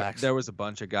not quarterbacks? There was a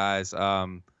bunch of guys.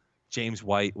 James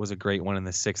White was a great one in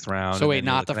the 6th round. So wait,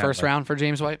 not the first round for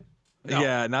James White? No.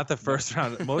 Yeah, not the first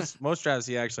round. Most drafts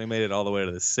he actually made it all the way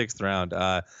to the 6th round.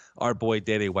 Our boy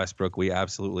D.D. Westbrook, we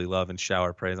absolutely love and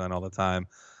shower praise on all the time.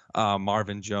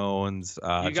 Marvin Jones,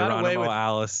 Geronimo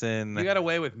Allison. You got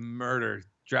away with murder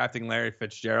drafting Larry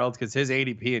Fitzgerald because his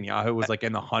ADP in Yahoo was like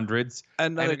in the hundreds.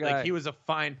 Another guy, like, he was a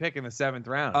fine pick in the 7th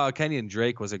round. Kenyon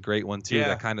Drake was a great one too.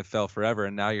 That kind of fell forever,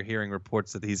 and now you're hearing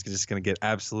reports that he's just going to get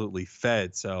absolutely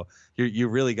fed. So you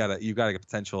really got a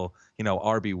potential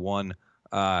RB1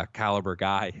 caliber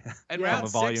guy and from a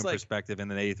volume perspective in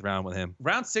the 8th round with him.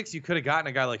 Round 6, you could have gotten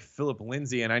a guy like Phillip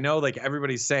Lindsay, and I know like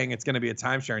everybody's saying it's going to be a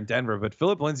timeshare in Denver, but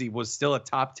Phillip Lindsay was still a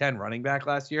top 10 running back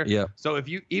last year. Yeah. So if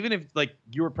you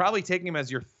were probably taking him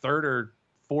as your 3rd or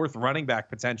 4th running back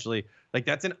potentially, like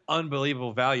that's an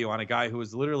unbelievable value on a guy who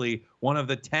was literally one of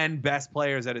the 10 best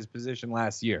players at his position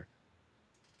last year.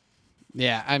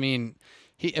 Yeah, I mean,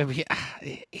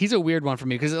 he's a weird one for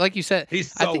me because, like you said,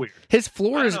 he's so weird. His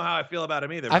floor is. I don't know how I feel about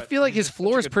him either. I feel like his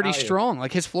floor is pretty strong.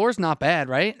 Like, his floor is not bad,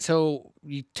 right? So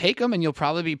you take him and you'll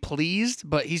probably be pleased,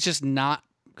 but he's just not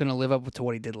going to live up to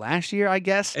what he did last year, I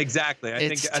guess. Exactly. I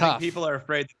think people are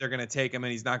afraid that they're going to take him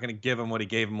and he's not going to give him what he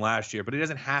gave him last year, but he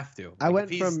doesn't have to. I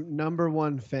went from number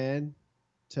 1 fan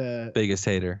to biggest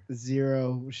hater,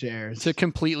 0 shares to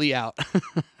completely out.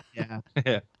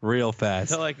 Yeah, real fast.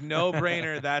 So like no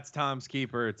brainer, that's Tom's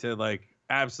keeper, to like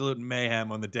absolute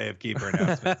mayhem on the day of keeper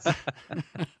announcements.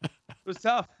 It was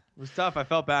tough. I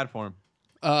felt bad for him.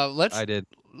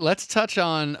 Let's touch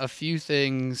on a few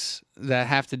things that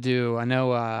have to do. I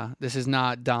know this is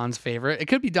not Don's favorite. It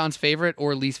could be Don's favorite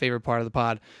or least favorite part of the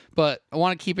pod, but I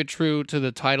want to keep it true to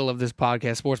the title of this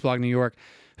podcast, Sports Blog New York.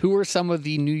 Who are some of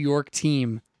the New York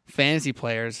team fantasy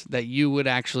players that you would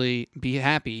actually be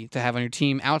happy to have on your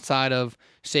team outside of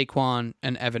Saquon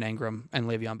and Evan Engram and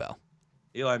Le'Veon Bell?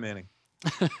 Eli Manning.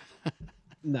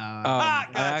 No.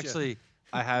 Gotcha.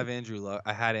 I have Andrew Luck.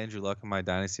 I had Andrew Luck in my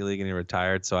dynasty league and he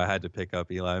retired, so I had to pick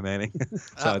up Eli Manning.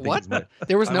 What?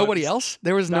 There was nobody else?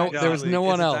 There was no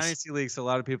one else. It's a dynasty league, so a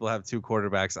lot of people have 2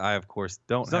 quarterbacks. I, of course,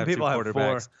 don't have 2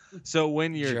 quarterbacks. So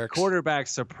when your quarterback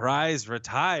surprise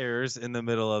retires in the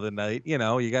middle of the night, you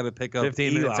got to pick up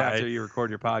 15 minutes after you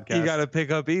record your podcast. You got to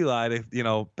pick up Eli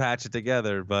to, patch it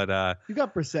together. But you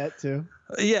got Brissett too.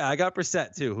 Yeah, I got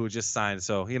Brissett too, who just signed.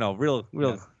 So, real.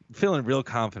 Yeah. Feeling real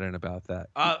confident about that.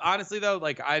 Honestly, though,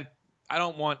 like I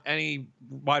don't want any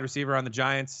wide receiver on the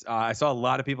Giants. I saw a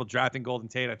lot of people drafting Golden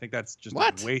Tate. I think that's just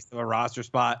a waste of a roster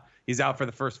spot. He's out for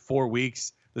the first 4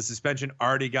 weeks. The suspension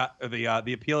already got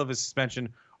the appeal of his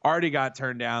suspension already got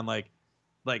turned down.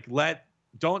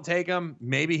 Don't take him.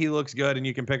 Maybe he looks good and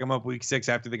you can pick him up week 6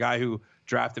 after the guy who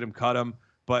drafted him cut him.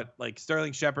 But like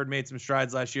Sterling Shepard made some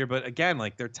strides last year. But again,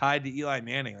 like they're tied to Eli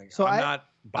Manning. Like, so I'm not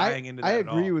buying into that. I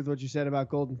agree with what you said about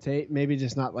Golden Tate. Maybe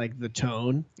just not like the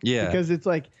tone. Yeah. Because it's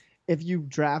like if you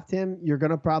draft him, you're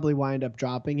gonna probably wind up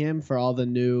dropping him for all the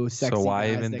new sexy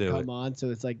guys that come on.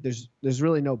 So it's like there's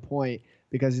really no point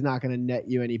because he's not gonna net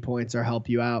you any points or help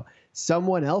you out.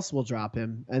 Someone else will drop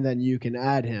him and then you can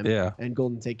add him. Yeah. And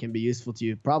Golden Tate can be useful to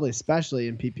you, probably especially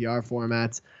in PPR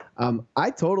formats. I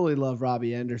totally love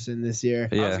Robbie Anderson this year.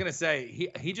 Yeah. I was gonna say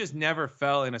he just never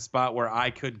fell in a spot where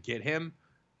I could get him.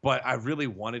 But I really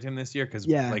wanted him this year because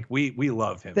we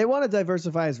love him. They want to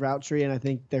diversify his route tree, and I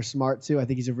think they're smart too. I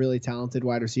think he's a really talented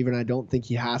wide receiver, and I don't think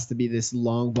he has to be this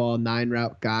long ball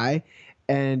 9-route guy.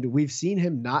 And we've seen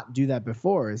him not do that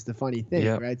before is the funny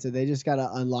thing, right? So they just got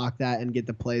to unlock that and get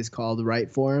the plays called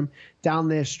right for him. Down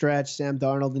this stretch, Sam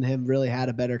Darnold and him really had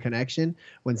a better connection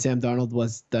when Sam Darnold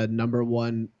was the number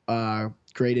 1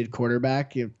 graded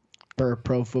quarterback per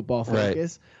Pro Football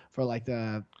Focus. Right. For like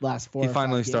the last 4 or 5 He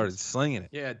finally games. Started slinging it.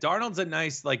 Yeah, Darnold's a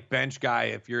nice like bench guy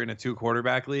if you're in a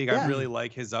 2-quarterback league. Yeah. I really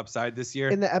like his upside this year.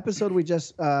 In the episode we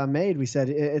just made, we said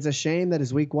it's a shame that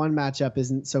his week 1 matchup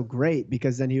isn't so great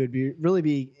because then he would really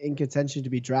be in contention to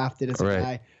be drafted as a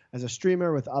guy as a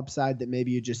streamer with upside that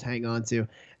maybe you just hang on to.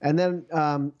 And then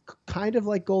kind of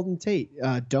like Golden Tate,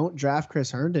 don't draft Chris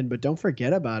Herndon, but don't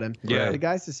forget about him. Yeah. The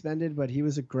guy's suspended, but he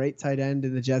was a great tight end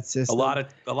in the Jets system.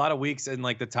 A lot of weeks in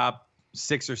like the top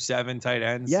 6 or 7 tight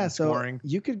ends. Yeah, scoring. So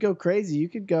you could go crazy. You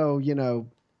could go,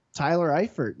 Tyler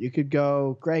Eifert. You could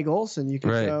go Greg Olsen. You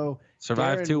could go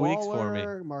survive Darren 2 Waller, weeks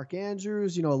for me. Mark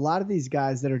Andrews. A lot of these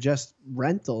guys that are just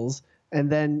rentals. And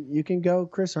then you can go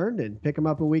Chris Herndon, pick him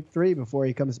up in week 3 before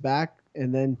he comes back,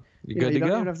 and then you don't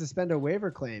even have to spend a waiver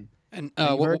claim. And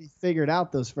you've already figured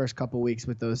out those first couple weeks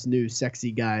with those new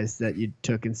sexy guys that you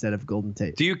took instead of Golden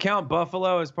Tate. Do you count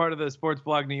Buffalo as part of the Sports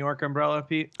Blog New York umbrella,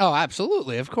 Pete? Oh,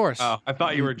 absolutely, of course. Oh, I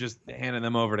thought you were just handing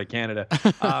them over to Canada.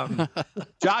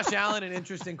 Josh Allen, an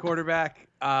interesting quarterback.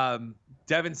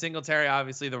 Devin Singletary,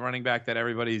 obviously the running back that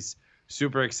everybody's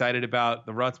super excited about.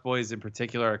 The Ruts boys in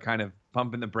particular are kind of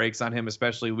pumping the brakes on him,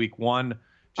 especially week 1.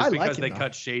 Just because they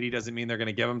cut Shady doesn't mean they're going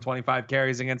to give him 25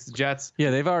 carries against the Jets.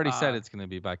 Yeah, they've already said it's going to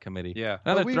be by committee. Yeah.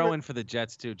 Another throw-in for the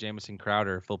Jets, too. Jamison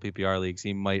Crowder, full PPR leagues.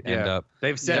 He might end up.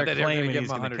 They've said that claiming he's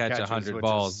going to catch 100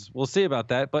 balls. We'll see about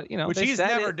that. But, which he's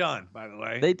never done, by the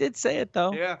way. They did say it,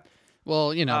 though. Yeah.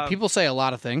 Well, people say a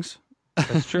lot of things.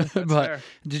 That's true. But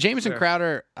Jamison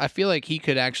Crowder, I feel like he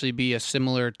could actually be a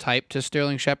similar type to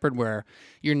Sterling Shepard, where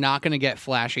you're not going to get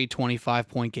flashy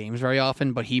 25-point games very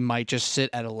often, but he might just sit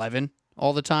at 11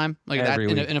 all the time, like every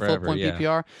that week, in a full point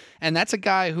PPR. And that's a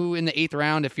guy who in the 8th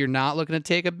round, if you're not looking to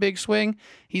take a big swing,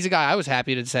 he's a guy I was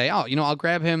happy to say, I'll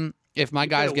grab him if my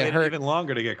guys get hurt. Even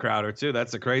longer to get Crowder too.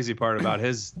 That's the crazy part about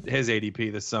his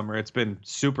ADP this summer. It's been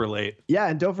super late. Yeah,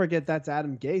 and don't forget that's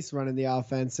Adam Gase running the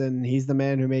offense, and he's the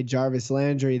man who made Jarvis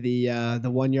Landry the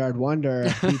 1-yard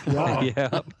wonder.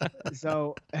 Yeah.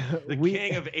 So the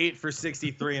king of 8 for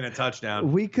 63 and a touchdown.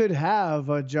 We could have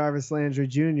a Jarvis Landry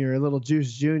Jr., a little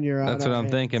Juice Jr. That's what I'm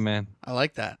thinking, man. I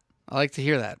like that. I like to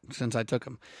hear that since I took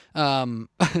him.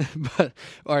 But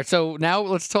all right, so now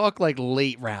let's talk like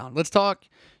late round. Let's talk.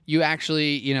 You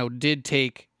actually, did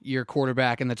take your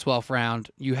quarterback in the 12th round.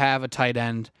 You have a tight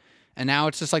end, and now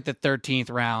it's just like the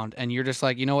 13th round, and you're just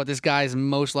like, you know what? This guy is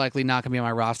most likely not going to be on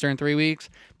my roster in 3 weeks,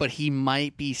 but he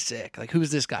might be sick. Like,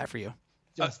 who's this guy for you?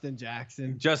 Justin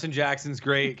Jackson. Justin Jackson's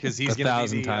great because he's going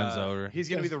to be 1,000 times over. He's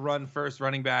going to be the run first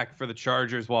running back for the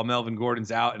Chargers while Melvin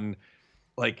Gordon's out, and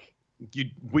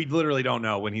we literally don't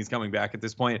know when he's coming back at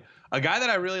this point. A guy that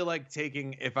I really like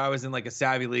taking if I was in like a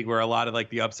savvy league where a lot of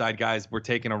like the upside guys were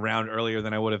taken around earlier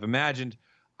than I would have imagined.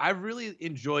 I really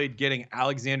enjoyed getting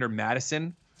Alexander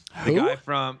Madison, the guy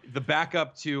from the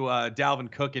backup to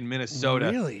Dalvin Cook in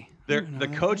Minnesota. Really? The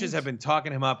coaches have been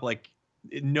talking him up like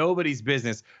nobody's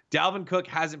business. Dalvin Cook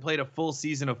hasn't played a full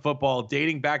season of football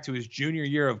dating back to his junior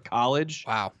year of college.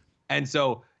 Wow. And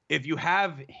so if you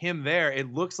have him there,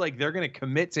 it looks like they're going to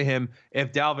commit to him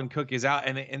if Dalvin Cook is out.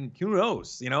 And who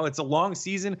knows? It's a long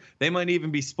season. They might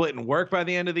even be splitting work by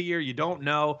the end of the year. You don't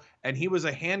know. And he was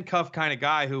a handcuff kind of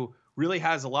guy who really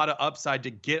has a lot of upside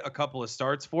to get a couple of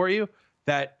starts for you,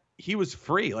 that he was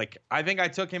free. Like, I think I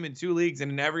took him in 2 leagues, and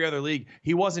in every other league,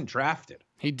 he wasn't drafted.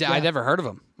 I never heard of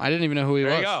him. I didn't even know who he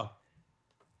was. There you go.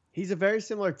 He's a very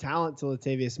similar talent to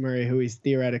Latavius Murray, who he's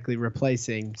theoretically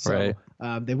replacing. So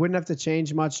they wouldn't have to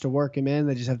change much to work him in.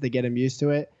 They just have to get him used to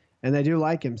it. And they do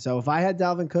like him. So if I had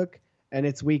Dalvin Cook and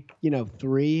it's week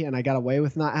 3 and I got away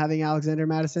with not having Alexander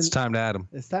Madison, it's time to add him.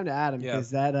 It's time to add him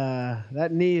because that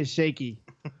knee is shaky.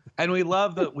 And we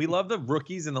love the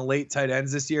rookies and the late tight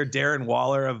ends this year. Darren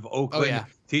Waller of Oakland,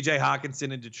 TJ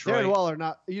Hawkinson in Detroit. Darren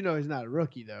Waller, he's not a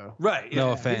rookie though. Right.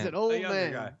 Noah Fant. He's an old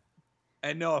man. Guy.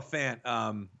 And Noah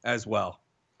Fant as well.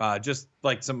 Just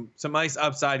like some nice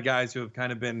upside guys who have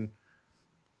kind of been,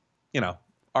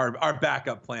 our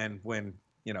backup plan when,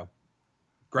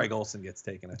 Greg Olsen gets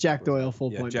taken. Jack Doyle, full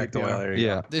point. Jack Doyle. There you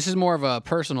go. This is more of a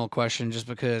personal question, just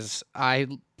because I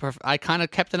kind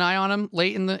of kept an eye on him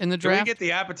late in the draft. Can we get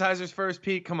the appetizers first,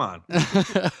 Pete? Come on.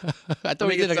 I thought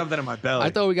we did something in my belly. I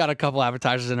thought we got a couple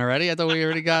appetizers in already. I thought we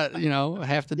already got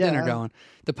half the dinner going.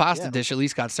 The pasta dish at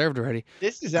least got served already.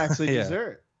 This is actually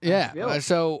dessert. Yeah.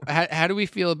 So how do we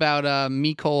feel about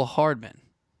Mecole Hardman?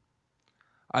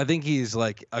 I think he's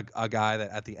like a guy that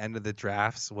at the end of the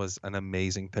drafts was an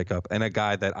amazing pickup, and a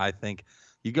guy that I think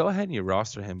you go ahead and you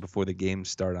roster him before the games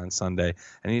start on Sunday,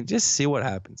 and you just see what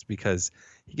happens, because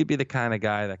he could be the kind of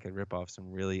guy that could rip off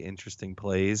some really interesting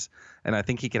plays, and I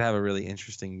think he could have a really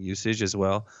interesting usage as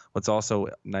well. What's also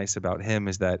nice about him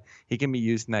is that he can be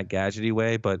used in that gadgety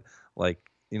way, but like,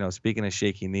 speaking of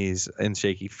shaky knees and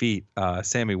shaky feet,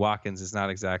 Sammy Watkins is not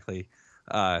exactly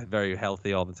very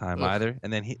healthy all the time either.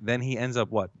 And then he ends up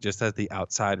just as the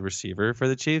outside receiver for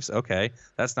the Chiefs. Okay,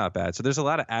 that's not bad. So there's a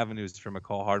lot of avenues for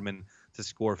Mecole Hardman to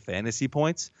score fantasy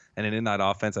points. And in that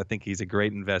offense, I think he's a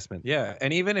great investment. Yeah,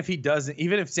 and even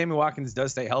if Sammy Watkins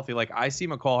does stay healthy, like I see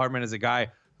McCall Hardman as a guy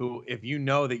who, if you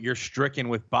know that you're stricken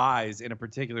with buys in a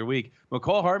particular week,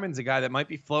 McCall Hardman's a guy that might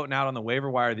be floating out on the waiver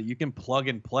wire that you can plug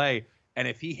and play. And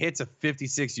if he hits a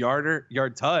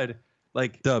 56-yard tud,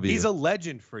 like he's a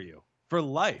legend for you for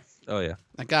life. Oh yeah,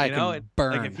 that guy can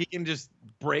burn. Like if he can just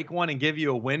break one and give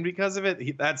you a win because of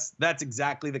it, that's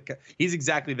exactly he's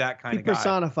exactly that kind of guy. He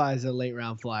personifies a late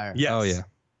round flyer. Yes. Oh yeah,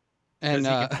 and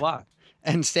he can fly.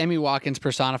 And Sammy Watkins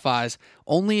personifies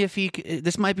only if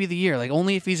this might be the year, like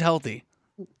only if he's healthy.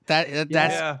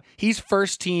 He's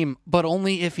first team, but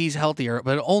only if he's healthier,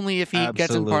 but only if he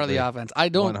gets in part of the offense. I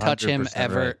don't touch him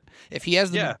ever. Right. If he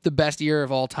has the best year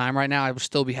of all time right now, I would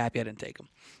still be happy I didn't take him.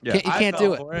 Yeah, you can't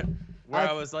do it.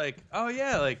 I was like, oh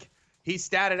yeah, like he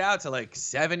statted out to like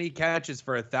 70 catches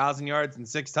for 1,000 yards and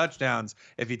 6 touchdowns.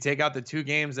 If you take out the 2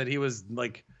 games that he was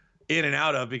like in and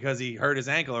out of because he hurt his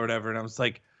ankle or whatever, and I was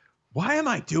like, why am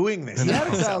I doing this? He had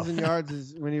 1,000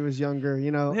 yards when he was younger.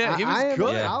 You know, yeah, he was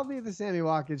good. I'll be the Sammy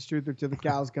Watkins truther till the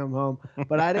cows come home.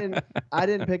 But I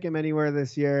didn't pick him anywhere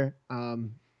this year.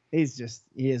 He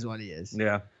is what he is.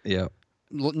 Yeah. Yeah.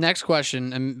 Next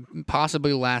question, and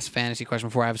possibly last fantasy question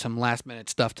before I have some last minute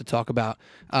stuff to talk about.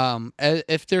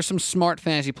 If there's some smart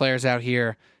fantasy players out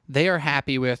here, they are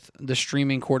happy with the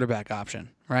streaming quarterback option,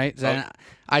 right?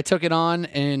 I took it on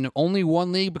in only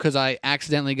one league because I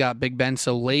accidentally got Big Ben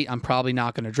so late. I'm probably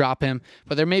not going to drop him,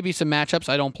 but there may be some matchups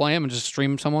I don't play him and just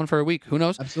stream someone for a week. Who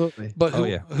knows? Absolutely. But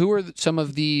who are some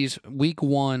of these week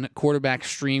 1 quarterback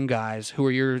stream guys who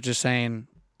are you're just saying,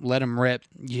 let him rip,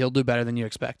 he'll do better than you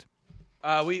expect?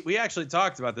 We actually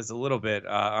talked about this a little bit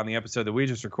on the episode that we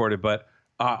just recorded, but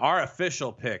our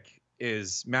official pick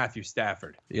is Matthew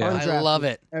Stafford. Yeah, I love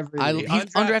it. He's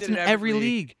undrafted in every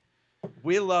league.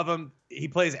 We love him. He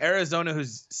plays Arizona,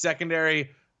 whose secondary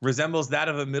resembles that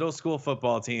of a middle school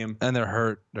football team. And they're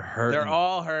hurt. They're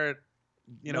all hurt.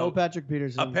 You know, Patrick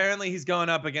Peterson. Apparently, he's going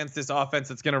up against this offense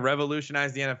that's going to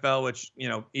revolutionize the NFL, which,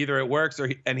 either it works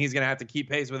and he's going to have to keep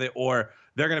pace with it, or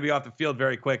they're going to be off the field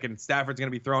very quick, and Stafford's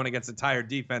going to be throwing against a tired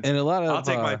defense. And I'll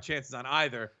take my chances on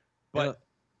either. But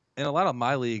in a lot of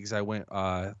my leagues, I went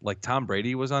like Tom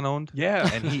Brady was unowned. Yeah,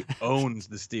 and he owns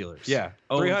the Steelers. Yeah,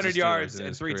 300 yards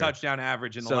and 3 touchdown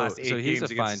average in the last 8 games. So he's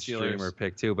a fine streamer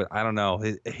pick too. But I don't know.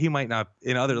 He might not.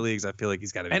 In other leagues, I feel like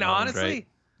he's got to be. And owned, honestly, right?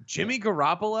 Jimmy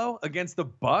Garoppolo against the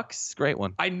Bucs, great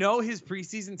one. I know his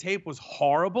preseason tape was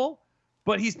horrible,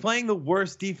 but he's playing the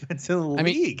worst defense in the league. I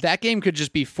mean, that game could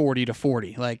just be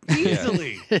 40-40, like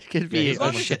easily. It could be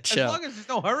a shit show. As long as there's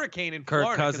no hurricane in Kirk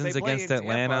Florida. Cousins against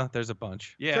Atlanta, there's a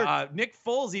bunch. Yeah, Nick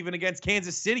Foles even against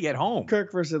Kansas City at home.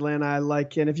 Kirk versus Atlanta, I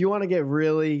like. And if you want to get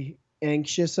really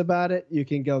anxious about it, you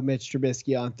can go Mitch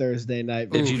Trubisky on Thursday night.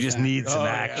 If you just need some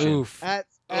action. Oof. At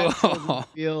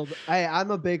Field. I'm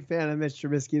a big fan of Mitch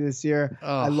Trubisky this year.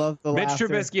 I love the Mitch laughter.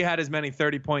 Trubisky had as many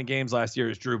 30-point games last year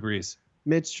as Drew Brees.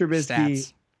 Mitch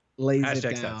Trubisky lays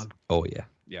it down. Stats. Oh, yeah.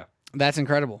 Yeah. That's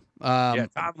incredible. Tom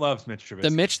loves Mitch Trubisky. The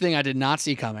Mitch thing I did not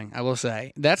see coming, I will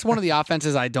say. That's one of the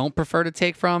offenses I don't prefer to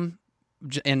take from.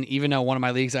 And even though one of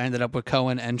my leagues I ended up with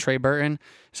Cohen and Trey Burton,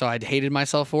 so I hated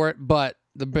myself for it. But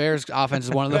the Bears offense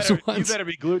is one of those ones. You better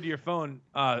be glued to your phone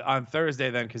on Thursday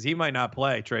then, because he might not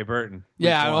play, Trey Burton.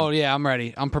 Yeah, I'm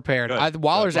ready. I'm prepared.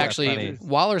 Waller's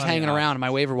hanging around in my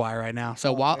waiver wire right now.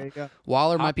 So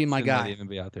Waller might be my guy. Might even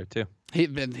be out there too.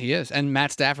 He is. And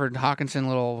Matt Stafford, Hawkinson,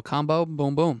 little combo,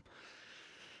 boom, boom.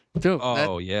 Dude,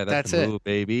 that's the move,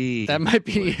 baby. That might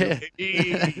be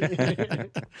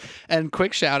it. And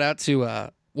quick shout out to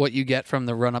what you get from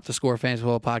the Run Up the Score Fantasy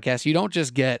Football podcast. You don't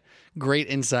just get great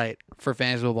insight for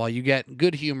fantasy football. You get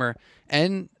good humor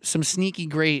and some sneaky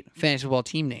great fantasy football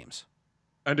team names.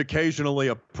 And occasionally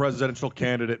a presidential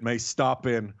candidate may stop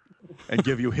in and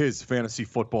give you his fantasy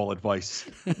football advice.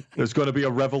 There's going to be a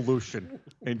revolution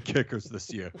in kickers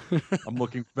this year. I'm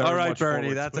looking very much All right,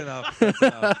 Bernie, that's enough.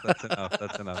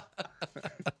 That's enough.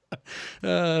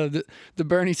 The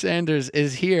Bernie Sanders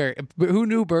is here. Who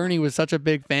knew Bernie was such a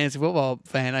big fantasy football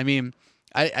fan? I mean,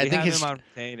 I think him on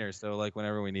retainer, so like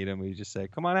whenever we need him, we just say,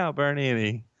 "Come on out, Bernie," and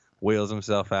he wheels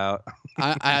himself out.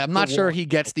 I'm not sure he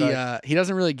gets he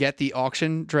doesn't really get the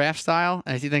auction draft style,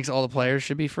 and he thinks all the players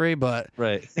should be free. But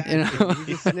right, you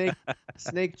know,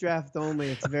 snake draft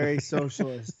only. It's very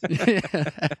socialist. Yeah.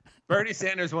 Bernie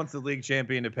Sanders wants the league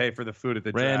champion to pay for the food at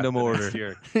the random draft order. Next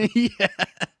year. Yeah.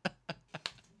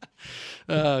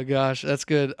 Oh gosh, that's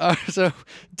good. So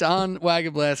Don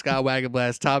Wagenblast, Scott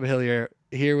Wagenblast, Tom Hillier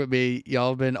here with me. Y'all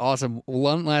have been awesome.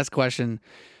 One last question.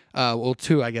 Well,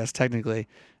 two, I guess, technically.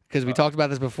 because we talked about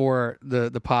this before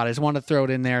the pod. I just wanted to throw it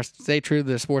in there. Stay true to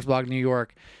the Sports Blog New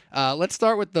York. Let's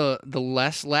start with the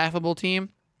less laughable team,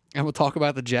 and we'll talk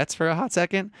about the Jets for a hot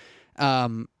second.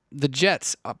 The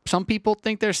Jets, some people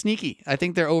think they're sneaky. I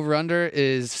think their over-under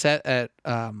is set at,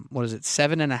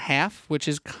 7.5, which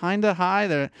is kind of high.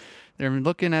 They're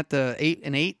looking at the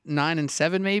 8-8,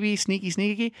 9-7 maybe,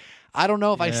 sneaky. I don't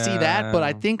know if I see that, but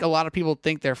I think a lot of people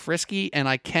think they're frisky, and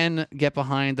I can get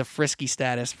behind the frisky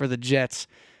status for the Jets.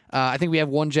 I think we have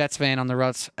one Jets fan on the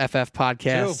RUTS FF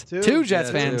podcast. Two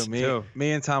Jets fans.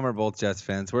 Me and Tom are both Jets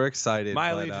fans. We're excited.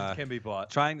 My allegiance can be bought.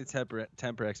 Trying to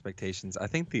temper expectations. I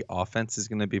think the offense is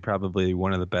going to be probably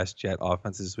one of the best Jet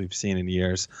offenses we've seen in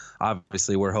years.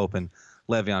 Obviously, we're hoping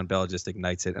Le'Veon Bell just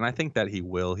ignites it, and I think that he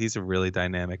will. He's a really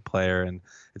dynamic player, and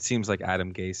it seems like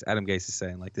Adam Gase is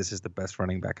saying, like, this is the best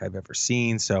running back I've ever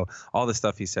seen. So all the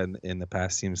stuff he said in the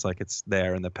past seems like it's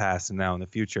there in the past, and now in the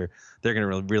future they're going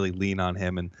to really lean on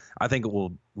him, and I think it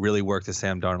will really work to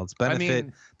Sam Darnold's benefit.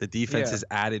 The defense has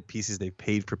added pieces. They've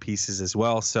paid for pieces as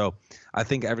well. So I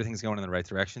think everything's going in the right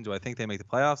direction. Do I think they make the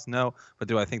playoffs? No. But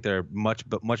do I think they're much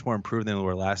more improved than they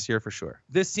were last year? For sure.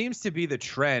 This seems to be the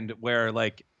trend where,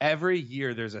 like, every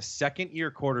year there's a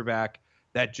second-year quarterback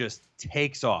that just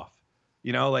takes off.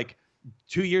 You know, like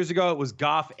 2 years ago it was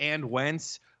Goff and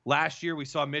Wentz. Last year we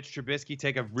saw Mitch Trubisky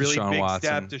take a really big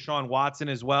step. Deshaun Watson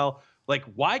as well. Like,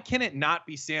 why can it not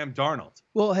be Sam Darnold?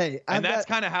 Well, hey, and that's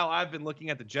kind of how I've been looking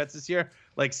at the Jets this year.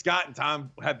 Like, Scott and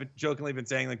Tom have jokingly been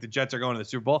saying, like, the Jets are going to the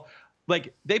Super Bowl.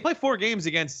 Like, they play 4 games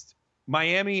against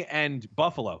Miami and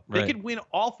Buffalo. They could win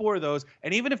all 4 of those,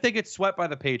 and even if they get swept by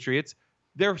the Patriots,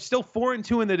 they're still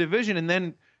 4-2 in the division, and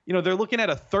then, you know, they're looking at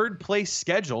a third-place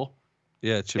schedule.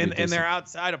 Yeah, it should be. And their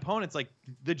outside opponents. Like,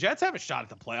 the Jets have a shot at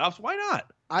the playoffs. Why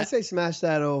not? I say smash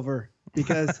that over,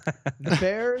 because the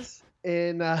Bears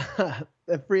in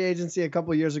the free agency a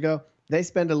couple years ago, they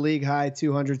spend a league high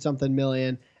 $200-something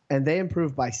million, and they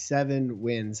improved by 7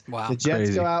 wins. Wow, the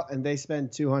Jets go out and they spend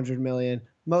 $200 million,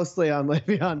 mostly on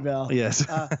Le'Veon Bell. Yes.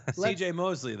 CJ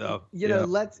Mosley, though. You know,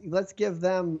 let's give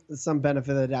them some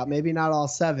benefit of the doubt. Maybe not all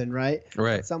 7, right?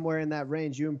 Right. But somewhere in that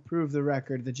range, you improve the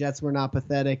record. The Jets were not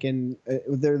pathetic, and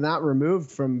they're not removed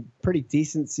from pretty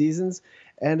decent seasons.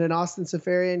 And an Austin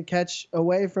Seferian catch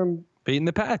away from beating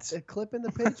the Pats, clipping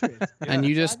the Patriots. And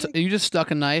you just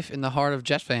stuck a knife in the heart of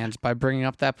Jets fans by bringing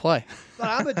up that play. But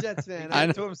I'm a Jets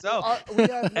fan. To himself.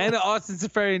 And Austin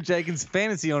Seferian-Jenkins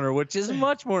fantasy owner, which is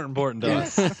much more important to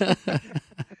us.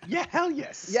 Yeah, hell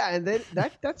yes. Yeah, and then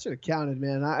that should have counted,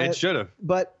 man. It should have.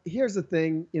 But here's the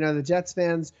thing, you know, the Jets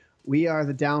fans, we are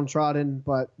the downtrodden,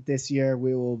 but this year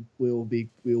we will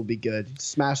be good.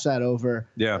 Smash that over.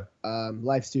 Yeah.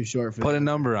 Life's too short for Put a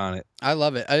number on it. I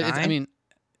love it. I mean,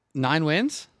 9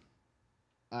 wins?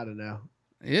 I don't know.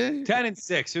 Yeah.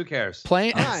 10-6. Who cares?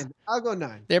 Playing 9. I'll go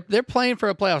 9. They're playing for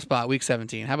a playoff spot week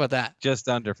 17. How about that? Just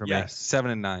under for me.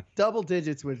 7 and 9. Double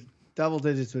digits would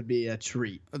be a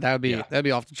treat. That'd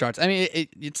be off the charts. I mean,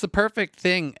 it's the perfect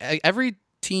thing. Every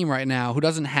team right now who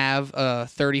doesn't have a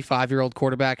 35-year-old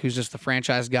quarterback who's just the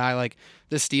franchise guy, like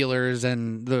the Steelers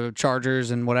and the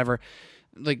Chargers and whatever,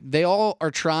 like they all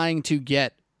are trying to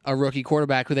get a rookie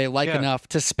quarterback who they like enough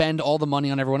to spend all the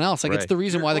money on everyone else. Like it's the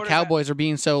reason why the Cowboys are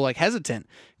being so like hesitant.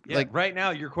 Yeah, like right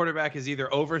now, your quarterback is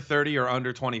either over 30 or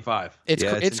under 25.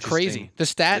 It's crazy. The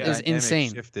stat is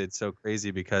insane. Shifted so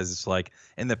crazy because it's like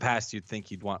in the past you'd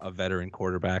think you'd want a veteran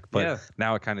quarterback, but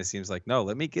now it kind of seems like no.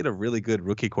 Let me get a really good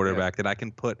rookie quarterback that I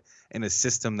can put in a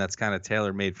system that's kind of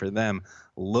tailor made for them.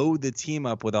 Load the team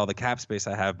up with all the cap space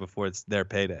I have before it's their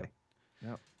payday.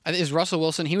 Yep. Is Russell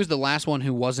Wilson? He was the last one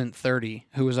who wasn't 30,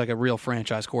 who was like a real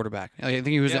franchise quarterback. Like, I think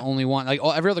he was the only one. Like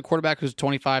every other quarterback who's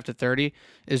 25 to 30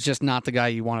 is just not the guy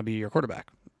you want to be your quarterback.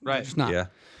 Right. Just not.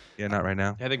 Yeah, not right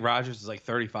now. I think Rodgers is like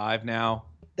 35 now.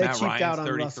 They Matt cheaped Ryan's out on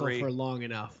 33. Russell for long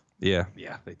enough. Yeah,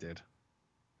 they did.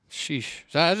 Sheesh.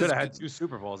 Should have had 2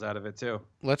 Super Bowls out of it too.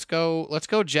 Let's go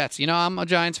Jets. You know, I'm a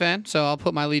Giants fan, so I'll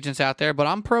put my allegiance out there, but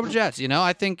I'm pro Jets. You know,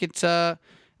 I think it's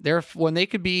when they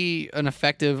could be an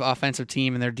effective offensive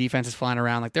team and their defense is flying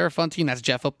around, like they're a fun team. That's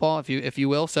Jet football, if you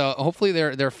will. So hopefully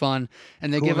they're fun,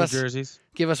 and they cool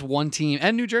give us one team,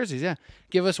 and New Jerseys,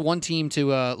 give us one team to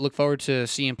look forward to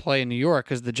seeing play in New York.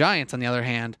 Because the Giants, on the other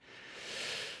hand,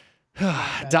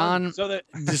 Don,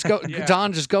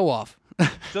 just go off.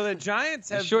 So the Giants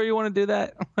have. Sure, you want to do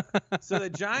that? So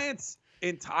the Giants'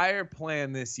 entire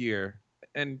plan this year,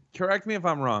 and correct me if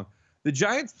I'm wrong, the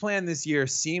Giants' plan this year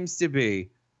seems to be,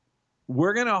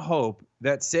 we're going to hope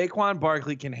that Saquon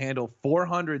Barkley can handle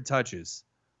 400 touches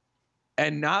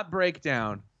and not break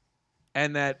down,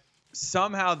 and that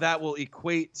somehow that will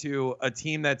equate to a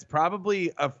team that's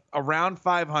probably around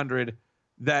 500,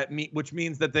 which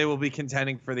means that they will be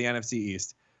contending for the NFC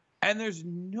East. And there's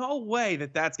no way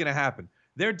that that's going to happen.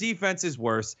 Their defense is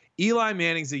worse. Eli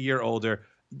Manning's a year older.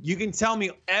 You can tell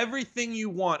me everything you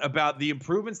want about the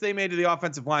improvements they made to the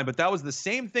offensive line, but that was the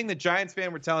same thing that Giants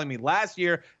fans were telling me last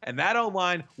year, and that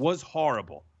O-line was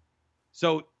horrible.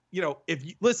 So,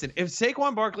 if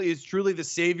Saquon Barkley is truly the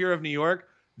savior of New York,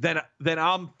 then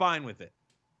I'm fine with it.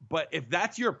 But if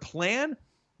that's your plan,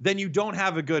 then you don't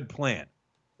have a good plan.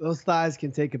 Those thighs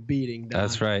can take a beating. Don.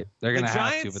 That's right. They're going to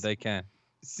have to, but they can.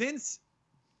 Since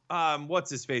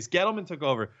what's-his-face, Gettleman took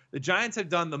over, the Giants have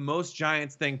done the most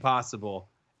Giants thing possible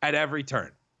at every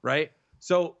turn, right?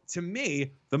 So, to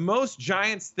me, the most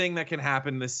Giants thing that can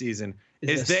happen this season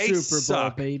is they Super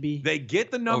suck. Bowl, baby. They get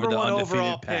the number one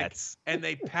overall pick, and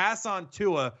they pass on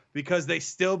Tua because they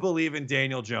still believe in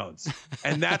Daniel Jones.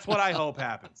 And that's what I hope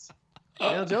happens.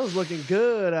 Daniel Jones looking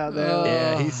good out there.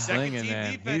 Yeah, he's slinging,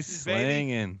 man. He's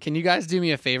slinging. Can you guys do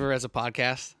me a favor as a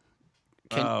podcast?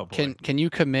 Can you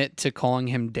commit to calling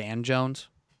him Dan Jones?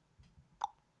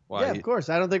 Why? Yeah, of course.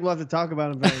 I don't think we'll have to talk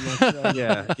about him very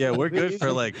much. Yeah, we're good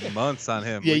for like months on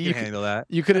him. Yeah, we can handle that.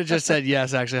 You could have just said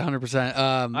yes, actually, 100%.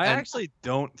 I actually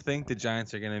don't think the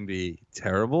Giants are going to be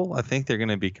terrible. I think they're going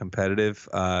to be competitive.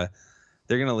 They're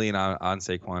going to lean on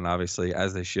Saquon, obviously,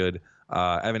 as they should.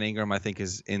 Evan Ingram, I think,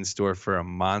 is in store for a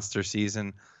monster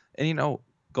season. And,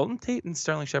 Golden Tate and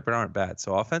Sterling Shepard aren't bad.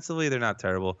 So offensively, they're not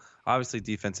terrible. Obviously,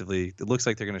 defensively, it looks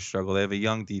like they're going to struggle. They have a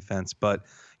young defense. But,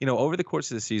 over the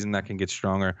course of the season, that can get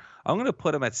stronger. I'm going to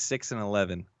put them at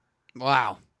 6-11.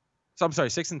 Wow. So I'm sorry,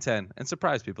 6-10, and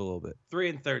surprise people a little bit.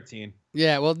 3-13.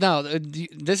 Yeah, well, no,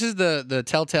 this is the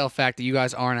telltale fact that you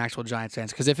guys aren't actual Giants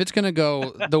fans. Because if it's going to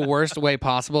go the worst way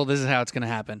possible, this is how it's going to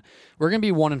happen. We're going to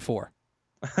be 1-4.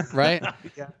 Right?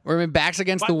 Yeah. We're backs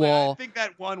against the wall. I think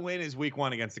that one win is week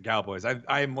 1 against the Cowboys.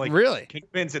 I'm really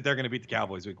convinced that they're going to beat the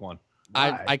Cowboys week 1.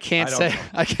 I can't say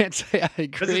I agree.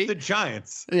 Because it's the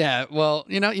Giants. Yeah, well,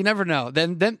 you never know.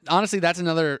 Then honestly, that's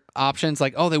another option. It's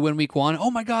like, oh, they win week 1.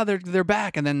 Oh my God, they're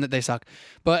back, and then they suck.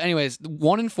 But anyways,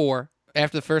 1-4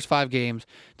 after the first 5 games.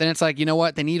 Then it's like, you know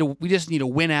what? We just need to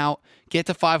win out, get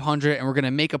to 500, and we're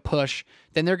gonna make a push.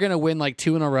 Then they're gonna win like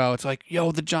 2 in a row. It's like,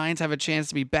 yo, the Giants have a chance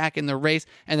to be back in the race,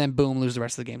 and then boom, lose the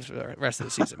rest of the games for the rest of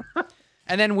the season.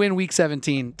 And then win week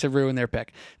 17 to ruin their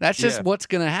pick. That's just what's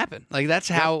going to happen. Like, that's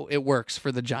how it works for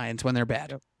the Giants when they're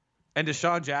bad. Yep. And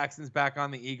Deshaun Jackson's back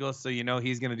on the Eagles, so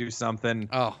he's going to do something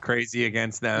crazy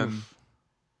against them.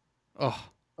 Oh,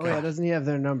 yeah, doesn't he have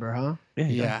their number, huh?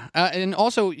 Yeah. And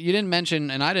also, you didn't mention,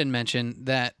 and I didn't mention,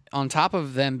 that on top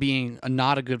of them being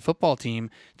not a good football team,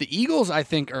 the Eagles, I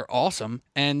think, are awesome,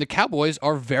 and the Cowboys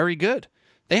are very good.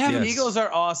 The Eagles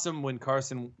are awesome when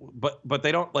Carson, but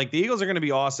they don't, like, the Eagles are going to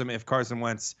be awesome if Carson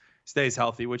Wentz stays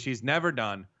healthy, which he's never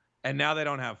done, and now they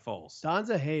don't have Foles. Don's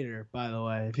a hater, by the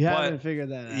way, if you haven't figured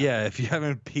that out. Yeah, if you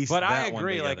haven't pieced that one together. But I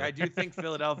agree, like, I do think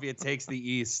Philadelphia takes the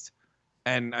East,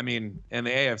 and, I mean, in the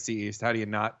AFC East, how do you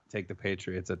not take the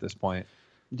Patriots at this point?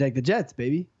 You take the Jets,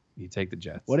 baby. You take the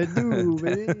Jets. What it do,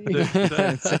 baby?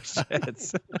 the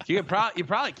Jets. You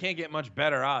probably can't get much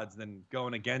better odds than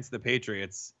going against the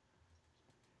Patriots.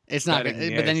 It's not, but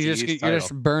then you're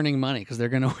just burning money because they're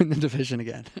going to win the division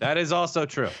again. That is also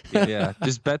true. Yeah,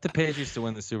 just bet the Patriots to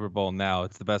win the Super Bowl now.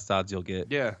 It's the best odds you'll get.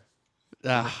 Yeah.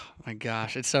 Oh my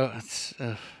gosh,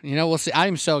 we'll see. I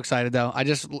am so excited though. I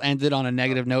just ended on a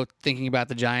negative note thinking about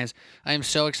the Giants. I am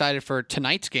so excited for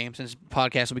tonight's game since the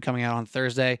podcast will be coming out on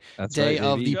Thursday, day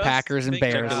of the Packers and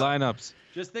Bears. Check the lineups.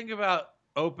 Just think about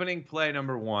opening play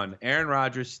number 1. Aaron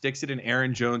Rodgers sticks it in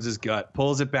Aaron Jones's gut,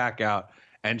 pulls it back out,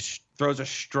 and throws a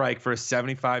strike for a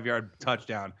 75-yard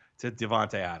touchdown to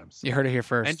Devontae Adams. You heard it here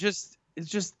first. And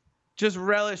just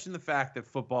relish in the fact that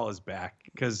football is back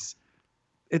because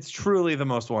it's truly the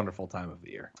most wonderful time of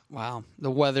the year. Wow. The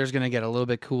weather's going to get a little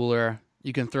bit cooler.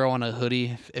 You can throw on a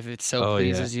hoodie if it so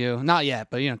pleases you. Not yet,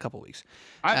 but a couple weeks.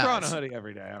 I throw on a hoodie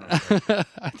every day.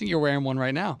 I think you're wearing one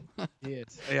right now.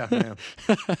 Yes. Yeah, I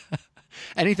am.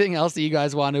 Anything else that you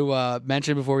guys want to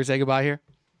mention before we say goodbye here?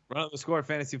 Run Up the Score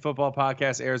Fantasy Football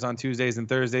Podcast airs on Tuesdays and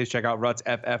Thursdays. Check out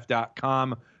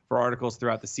rutsff.com for articles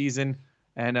throughout the season.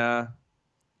 And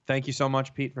thank you so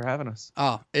much, Pete, for having us.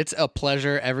 Oh, it's a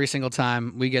pleasure every single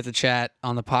time we get to chat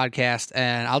on the podcast.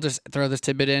 And I'll just throw this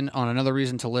tidbit in on another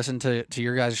reason to listen to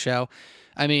your guys' show.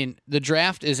 I mean, the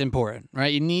draft is important,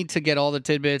 right? You need to get all the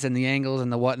tidbits and the angles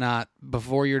and the whatnot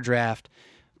before your draft.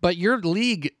 But your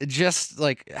league just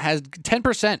has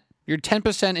 10%. You're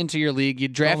 10% into your league. You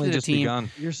drafted a team.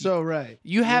 Begun. You're so right.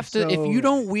 You have to. If you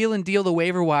don't wheel and deal the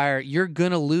waiver wire, you're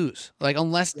gonna lose. Like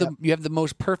unless you have the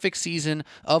most perfect season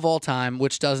of all time,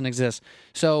 which doesn't exist.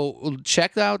 So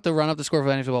check out the Run Up the Score for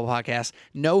Fantasy Football podcast.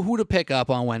 Know who to pick up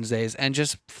on Wednesdays and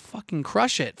just fucking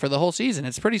crush it for the whole season.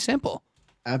 It's pretty simple.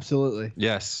 Absolutely.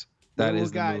 Yes, that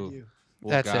is the move. You.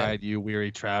 We'll guide you,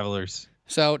 weary travelers.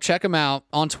 So check him out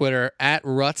on Twitter at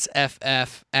RUTS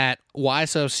FF, at Why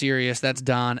So Serious. That's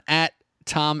Don, at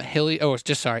Tom Hillier. Oh,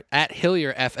 at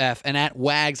Hillier FF, and at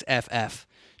Wags FF.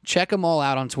 Check them all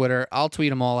out on Twitter. I'll tweet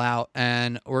them all out,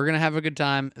 and we're gonna have a good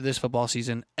time this football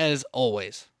season as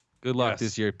always. Good luck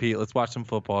this year, Pete. Let's watch some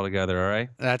football together. All right.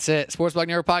 That's it. Sports Blog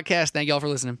New York Podcast. Thank y'all for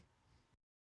listening.